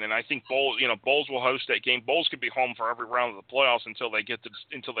second, and I think Bowles will host that game. Bowles could be home for every round of the playoffs until they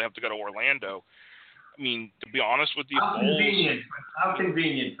have to go to Orlando. I mean, to be honest with you, how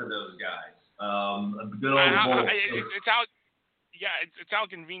convenient for those guys. Good old Bowles. It's out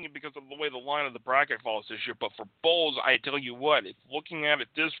convenient because of the way the line of the bracket falls this year. But for Bowles, I tell you what, if looking at it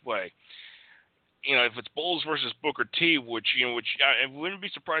this way. If it's Bowles versus Booker T, which it wouldn't be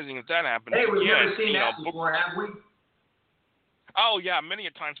surprising if that happened. Hey, we've never seen that before, have we? Oh yeah, many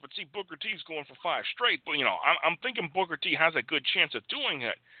a times. But see, Booker T's going for 5 straight. But I'm thinking Booker T has a good chance of doing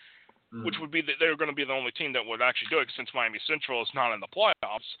it, which would be that they're going to be the only team that would actually do it since Miami Central is not in the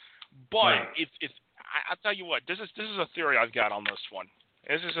playoffs. But if I tell you what, this is a theory I've got on this one.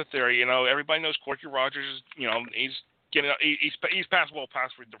 This is a theory. Everybody knows Corky Rogers. He's he's past the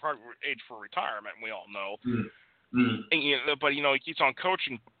age for retirement. We all know, and, but he keeps on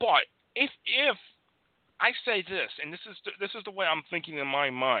coaching. But if I say this, and this is the way I'm thinking in my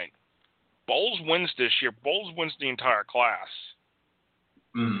mind, Bowles wins this year. Bowles wins the entire class.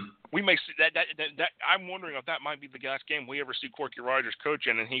 We may see that. I'm wondering if that might be the last game we ever see Corky Rogers coach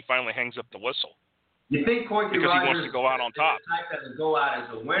in, and he finally hangs up the whistle. You think Corky because Rogers he wants to go out on top? Is the type that will go out as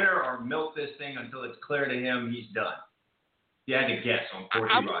a winner or milk this thing until it's clear to him he's done? You had to guess on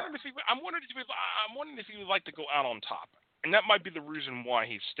Corky Rogers. I'm wondering if he would like to go out on top, and that might be the reason why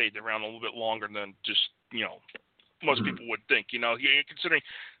he stayed around a little bit longer than just most people would think. Considering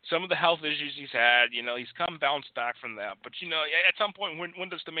some of the health issues he's had, he's bounced back from that. But at some point, when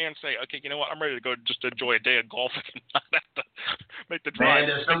does the man say, okay, you know what, I'm ready to go just enjoy a day of golf and not have to make the drive?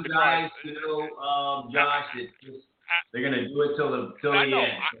 Man, there's some guys, Josh, that just they're gonna do it till the end.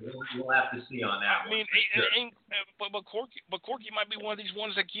 So we'll have to see on that one. But Corky might be one of these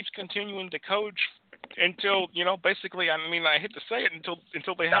ones that keeps continuing to coach until basically. I hate to say it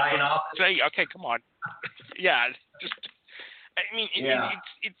until they have to say, okay, come on. Yeah,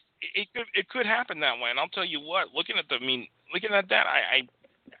 it could happen that way, and I'll tell you what. Looking at that,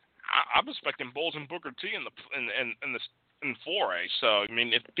 I'm expecting Bowles and Booker T in the 4A. So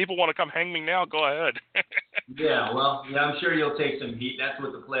if people want to come hang me now, go ahead. I'm sure you'll take some heat. That's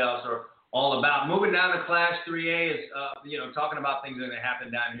what the playoffs are all about. Moving down to Class 3A is talking about things that are going to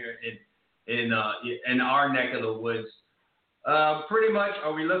happen down here in our neck of the woods. Pretty much,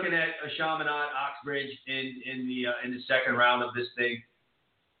 are we looking at a Chaminade Oxbridge in the second round of this thing?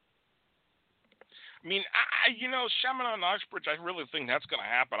 I mean, Chaminade and Oxbridge, I really think that's going to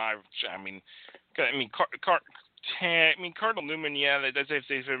happen. Cardinal Newman, yeah,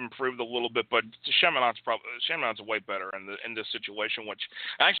 they've improved a little bit, but Chaminade's way better in this situation. Which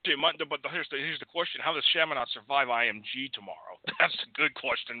actually, but here's the question: how does Chaminade survive IMG tomorrow? That's a good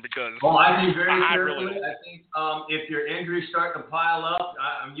question because. Well, I think very carefully. I think if your injuries start to pile up,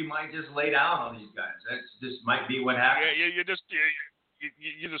 you might just lay down on these guys. That's just might be what happens. Yeah, you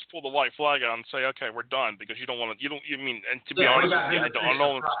just pull the white flag out and say, okay, we're done because you don't want to. And to be honest,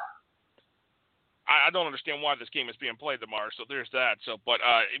 I don't understand why this game is being played tomorrow. So there's that. So, but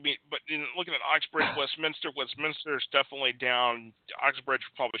looking at Oxbridge, Westminster is definitely down. Oxbridge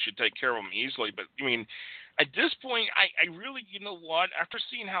probably should take care of them easily. But at this point, I really, after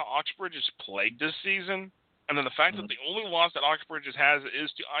seeing how Oxbridge is played this season, and then the fact that the only loss that Oxbridge has is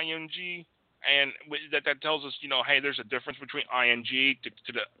to IMG, and that tells us, hey, there's a difference between IMG to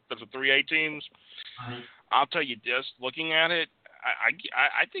the 3A teams. I'll tell you this: looking at it, I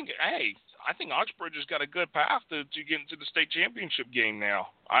think Oxbridge has got a good path to get into the state championship game now.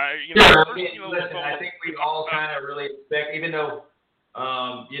 I think we all kind of really expect, even though,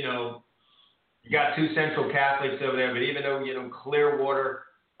 you got two Central Catholics over there, but even though, Clearwater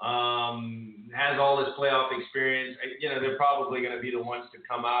has all this playoff experience, they're probably going to be the ones to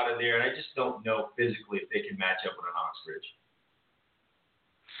come out of there. And I just don't know physically if they can match up with an Oxbridge.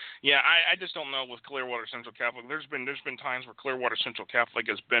 Yeah, I just don't know with Clearwater Central Catholic. There's been times where Clearwater Central Catholic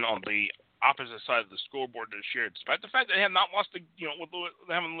has been on the opposite side of the scoreboard this year, despite the fact that they have not lost they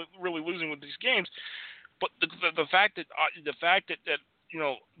haven't really losing with these games. But the fact that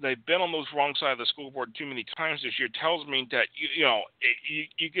they've been on those wrong side of the scoreboard too many times this year tells me that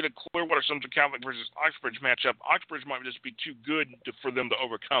you get a Clearwater Central Catholic versus Oxbridge matchup. Oxbridge might just be too good for them to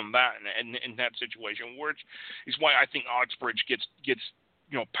overcome that in that situation, which is why I think Oxbridge gets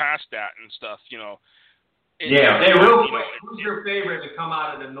past that and stuff, Yeah. Hey, real quick, who's your favorite to come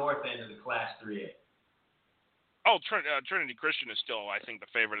out of the north end of the Class 3A? Oh, Trinity Christian is still, I think,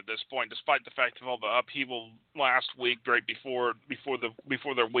 the favorite at this point, despite the fact of all the upheaval last week, right before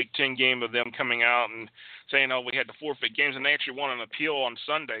their Week 10 game of them coming out and saying, we had to forfeit games, and they actually won an appeal on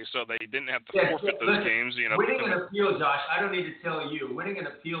Sunday, so they didn't have to forfeit those games. Winning an appeal, Josh, I don't need to tell you, winning an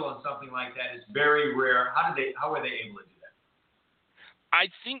appeal on something like that is very rare. How were they able to do that? I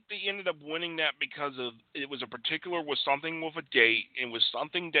think they ended up winning that because of it was something with a date. It was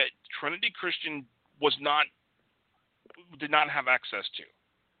something that Trinity Christian did not have access to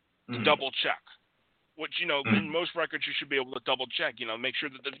double check. Which in most records you should be able to double check. Make sure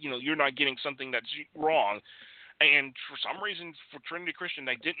that you're not getting something that's wrong. And for some reason, for Trinity Christian,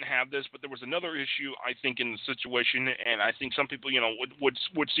 they didn't have this, but there was another issue I think in the situation, and I think some people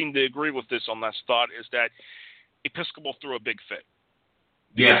would seem to agree with this on this thought is that Episcopal threw a big fit.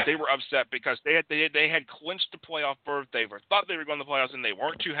 Because they were upset because they had clinched the playoff berth. They thought they were going to the playoffs, and they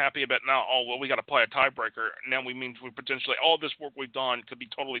weren't too happy about now. We got to play a tiebreaker. Now we potentially all this work we've done could be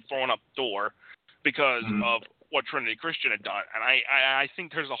totally thrown out the door because of what Trinity Christian had done. And I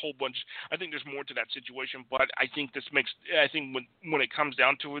think there's a whole bunch. I think there's more to that situation, but I think when it comes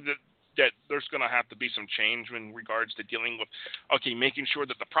down to it, that there's going to have to be some change in regards to dealing with making sure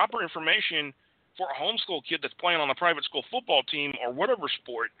that the proper information for a homeschool kid that's playing on a private school football team or whatever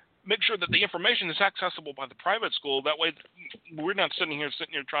sport, make sure that the information is accessible by the private school. That way we're not sitting here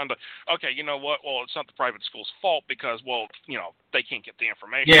trying to, you know what, well, it's not the private school's fault because, they can't get the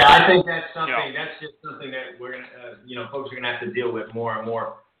information. Yeah, I think that's something, that's just something that we're going to, folks are going to have to deal with more and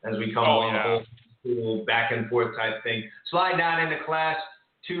more as we come along the whole school back and forth type thing. Slide down into Class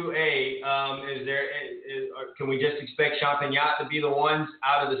 2A, can we just expect Champagnat to be the ones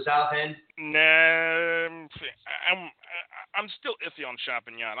out of the south end? No, I'm still iffy on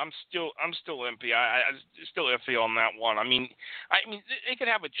Champagnat. I'm still iffy. I still iffy on that one. I mean, they could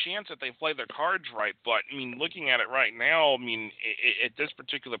have a chance if they play their cards right, but looking at it right now, at this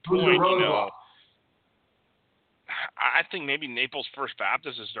particular point, I think maybe Naples First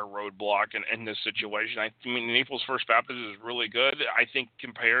Baptist is their roadblock in this situation. Naples First Baptist is really good. I think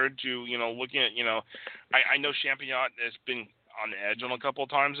compared to, looking at, I know Champagnat has been on edge on a couple of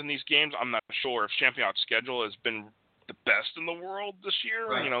times in these games. I'm not sure if Champagnat's schedule has been the best in the world this year,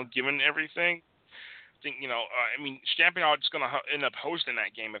 given everything. I think, Champagnat's going to end up hosting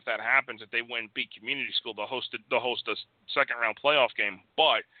that game if that happens. If they beat Community School, they'll host a second-round playoff game.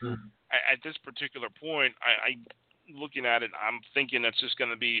 But at this particular point, I looking at it, I'm thinking it's just going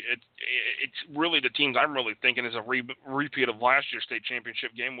to be it's really the teams I'm really thinking is a repeat of last year's state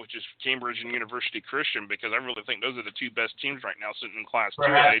championship game, which is Cambridge and University Christian, because I really think those are the two best teams right now sitting in Class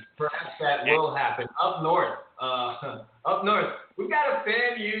 2A. Perhaps that will happen. Up north, we've got a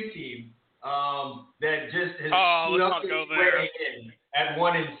FAMU team that just has let's snuck not go its there. way in at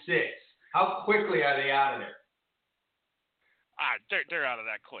 1-6. How quickly are they out of there? They're out of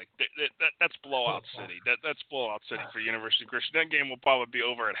that quick. That's blowout city. That's blowout city for University Christian. That game will probably be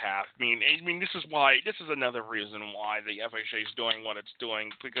over at half. I mean, this is another reason why the FHA is doing what it's doing.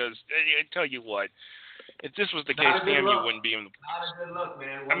 Because I tell you what, if this was the case, FAMU wouldn't be in the playoffs. Not a good look,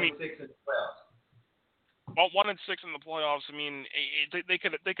 man. 1-6 in the playoffs. Well, 1-6 in the playoffs. I mean, they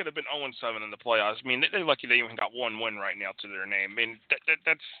could have been 0-7 in the playoffs. I mean, they're lucky they even got one win right now to their name. I mean,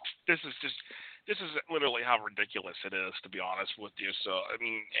 this is literally how ridiculous it is, to be honest with you. So, I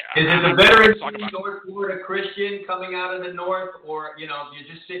mean, is it the veteran team, North Florida Christian, coming out of the North, or you're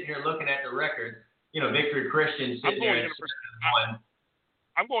just sitting here looking at the record? Victory Christian sitting there.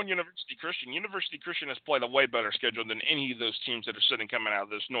 I'm going University Christian. University Christian has played a way better schedule than any of those teams that are sitting coming out of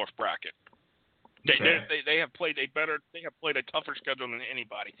this North bracket. They have played a tougher schedule than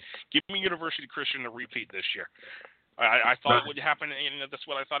anybody. Give me University Christian to repeat this year. I thought it would happen, and that's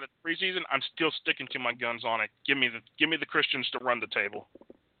what I thought at the preseason. I'm still sticking to my guns on it. Give me the Christians to run the table.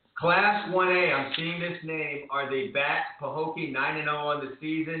 Class 1A, I'm seeing this name. Are they back? Pahokee 9-0 on the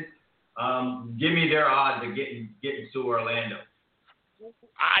season. Give me their odds of getting to Orlando.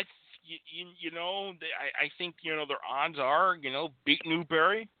 I think their odds are beat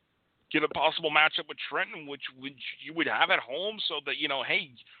Newberry, get a possible matchup with Trenton, which you would have at home, so that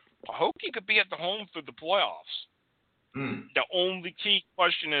hey, Pahokee could be at the home for the playoffs. The only key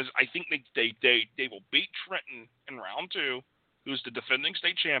question is, I think they will beat Trenton in round 2, who's the defending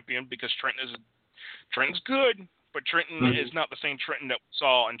state champion, because Trenton's good, but Trenton is not the same Trenton that we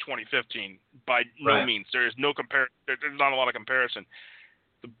saw in 2015 by no means. There is no there's not a lot of comparison.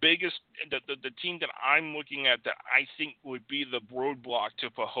 The biggest, the team that I'm looking at that I think would be the roadblock to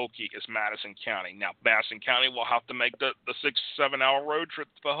Pahokee is Madison County. Now, Madison County will have to make the 6-7 hour road trip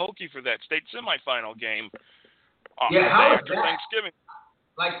to Pahokee for that state semifinal game. How is after that? Thanksgiving.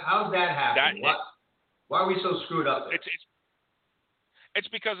 How's that happening? Why are we so screwed up there? It's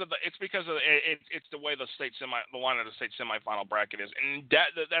because of the way the line of the state semifinal bracket is, and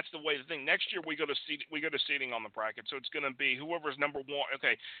that's the way the thing. Next year we go to seeding on the bracket, so it's going to be whoever's number one.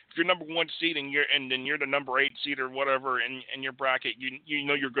 Okay, if you're number 1 seed and you're the number 8 seed or whatever in your bracket,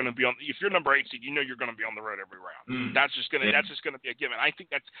 you're going to be on. If you're number 8 seed, you're going to be on the road every round. That's just going to be a given. I think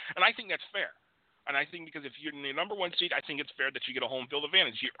that's fair. And I think because if you're the number 1 seed, I think it's fair that you get a home field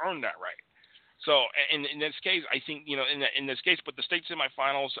advantage. You earn that right. So in this case, I think, in this case, but the state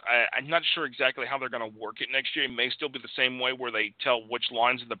semifinals, I'm not sure exactly how they're going to work it next year. It may still be the same way where they tell which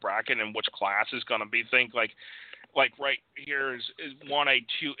lines of the bracket and which class is going to be. Think like right here is 1A,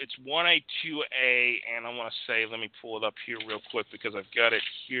 2. It's 1A, 2A, and I want to say, let me pull it up here real quick because I've got it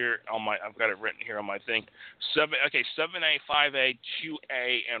here I've got it written here on my thing. 7A, 5A,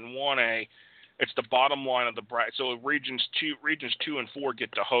 2A, and 1A. It's the bottom line of the bracket. So regions 2 and 4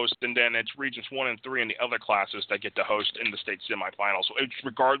 get to host, and then it's regions 1 and 3 and the other classes that get to host in the state semifinals. So it's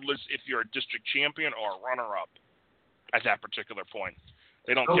regardless if you're a district champion or a runner-up at that particular point.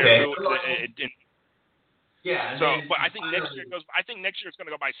 They don't care who. But I think next year it's going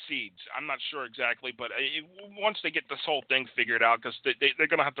to go by seeds. I'm not sure exactly, but once they get this whole thing figured out, because they're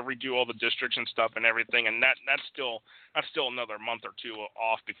going to have to redo all the districts and stuff and everything, and that's still another month or 2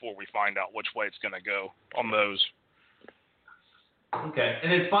 off before we find out which way it's going to go on those. Okay,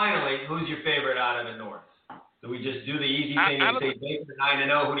 and then finally, who's your favorite out of the North? Do we just do the easy thing and say Baker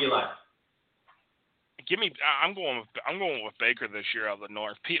 9-0? Who do you like? I'm going with Baker this year out of the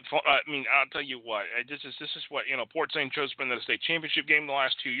North. I'll tell you what. This is what Port St. Joe's been in the state championship game the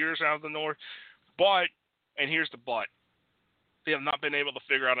last 2 years out of the North, but here's the but. They have not been able to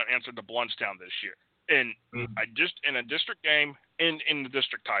figure out an answer to Bluntstown this year in a district game and in the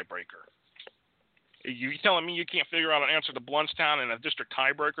district tiebreaker. You telling me you can't figure out an answer to Bluntstown in a district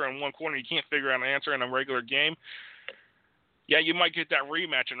tiebreaker in one corner? You can't figure out an answer in a regular game? Yeah, you might get that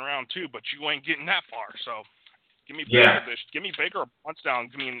rematch in round 2, but you ain't getting that far. So, give me Baker. Give me Baker or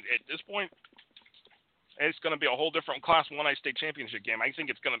Bluntstown. I mean, at this point, it's going to be a whole different Class 1A state championship game. I think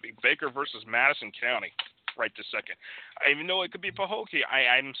it's going to be Baker versus Madison County right this second. Even though it could be Pahokee,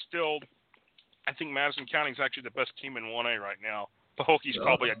 I think Madison County is actually the best team in 1A right now. Pahokee's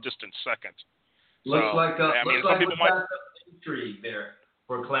probably a distant second. Looks like some people might have intrigue there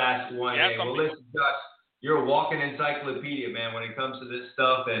for Class 1A. Well, listen, Gus. You're a walking encyclopedia, man, when it comes to this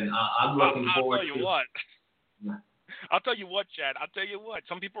stuff, and I'm looking forward to it. I'll tell you what, Chad. I'll tell you what.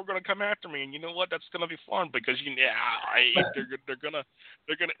 Some people are going to come after me, and you know what? That's going to be fun because they're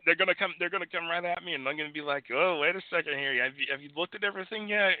going to come right at me, and I'm going to be like, oh, wait a second here. Have you looked at everything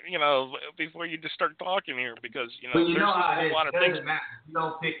yet? Before you just start talking here, because there's a whole lot of things. Matter. You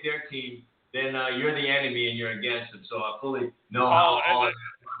don't pick their team. then you're the enemy and you're against it. So I fully know how all that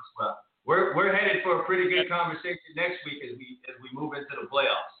works. Well, we're headed for a pretty good conversation next week as we move into the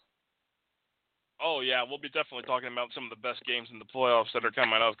playoffs. Oh yeah, we'll be definitely talking about some of the best games in the playoffs that are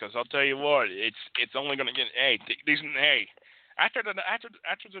coming up. Because I'll tell you what, it's only going to get after the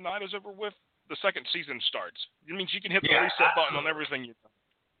night is over with, the second season starts. It means you can hit the reset button on everything you've done.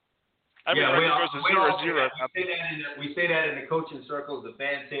 Every goes to 0-0. We say that in the coaching circles. The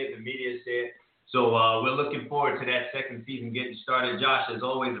fans say it, the media say it. So we're looking forward to that second season getting started. Josh, as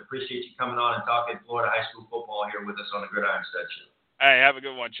always, appreciate you coming on and talking Florida high school football here with us on the GridironStuds Show. Hey, have a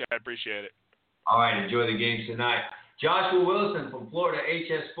good one, Chad. Appreciate it. All right, enjoy the games tonight. Joshua Wilson from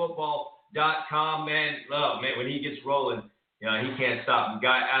FloridaHSFootball.com. Man, when he gets rolling, he can't stop. The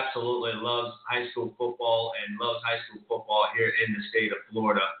guy absolutely loves high school football and loves high school football here in the state of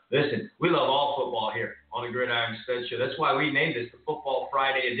Florida. Listen, we love all football here on the GridironStuds Show. That's why we named this the Football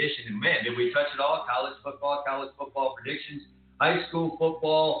Friday edition. And man, did we touch it all? College football predictions, high school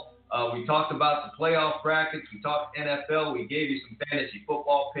football. We talked about the playoff brackets. We talked NFL. We gave you some fantasy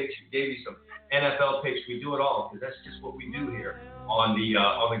football picks. We gave you some NFL picks. We do it all because that's just what we do here on the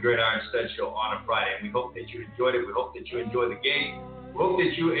GridironStuds Show on a Friday. And we hope that you enjoyed it. We hope that you enjoy the game. We hope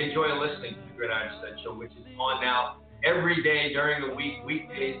that you enjoy listening to the GridironStuds Show, which is on now every day during the week,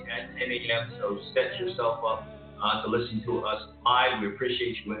 weekdays at 10 a.m. So set yourself up to listen to us live. We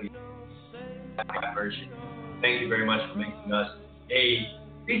appreciate you with that version. Thank you very much for making us a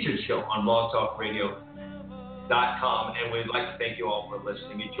featured show on blogtalkradio.com. And we'd like to thank you all for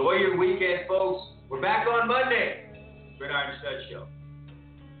listening. Enjoy your weekend, folks. We're back on Monday. GridironStuds Show.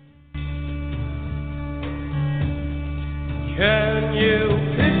 Can you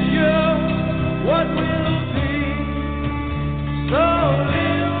picture what will be so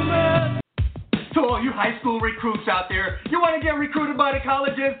little? To all you high school recruits out there, you want to get recruited by the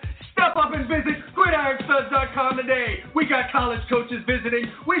colleges? Step up and visit GridironStuds.com today. We got college coaches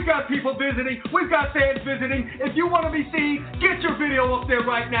visiting. We've got people visiting. We've got fans visiting. If you want to be seen, get your video up there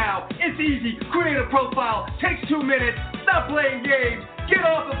right now. It's easy. Create a profile. Takes 2 minutes. Stop playing games. Get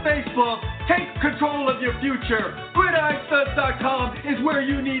off of Facebook. Take control of your future. GridironStuds.com is where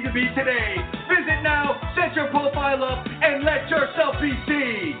you need to be today. Visit now, set your profile up, and let yourself be seen.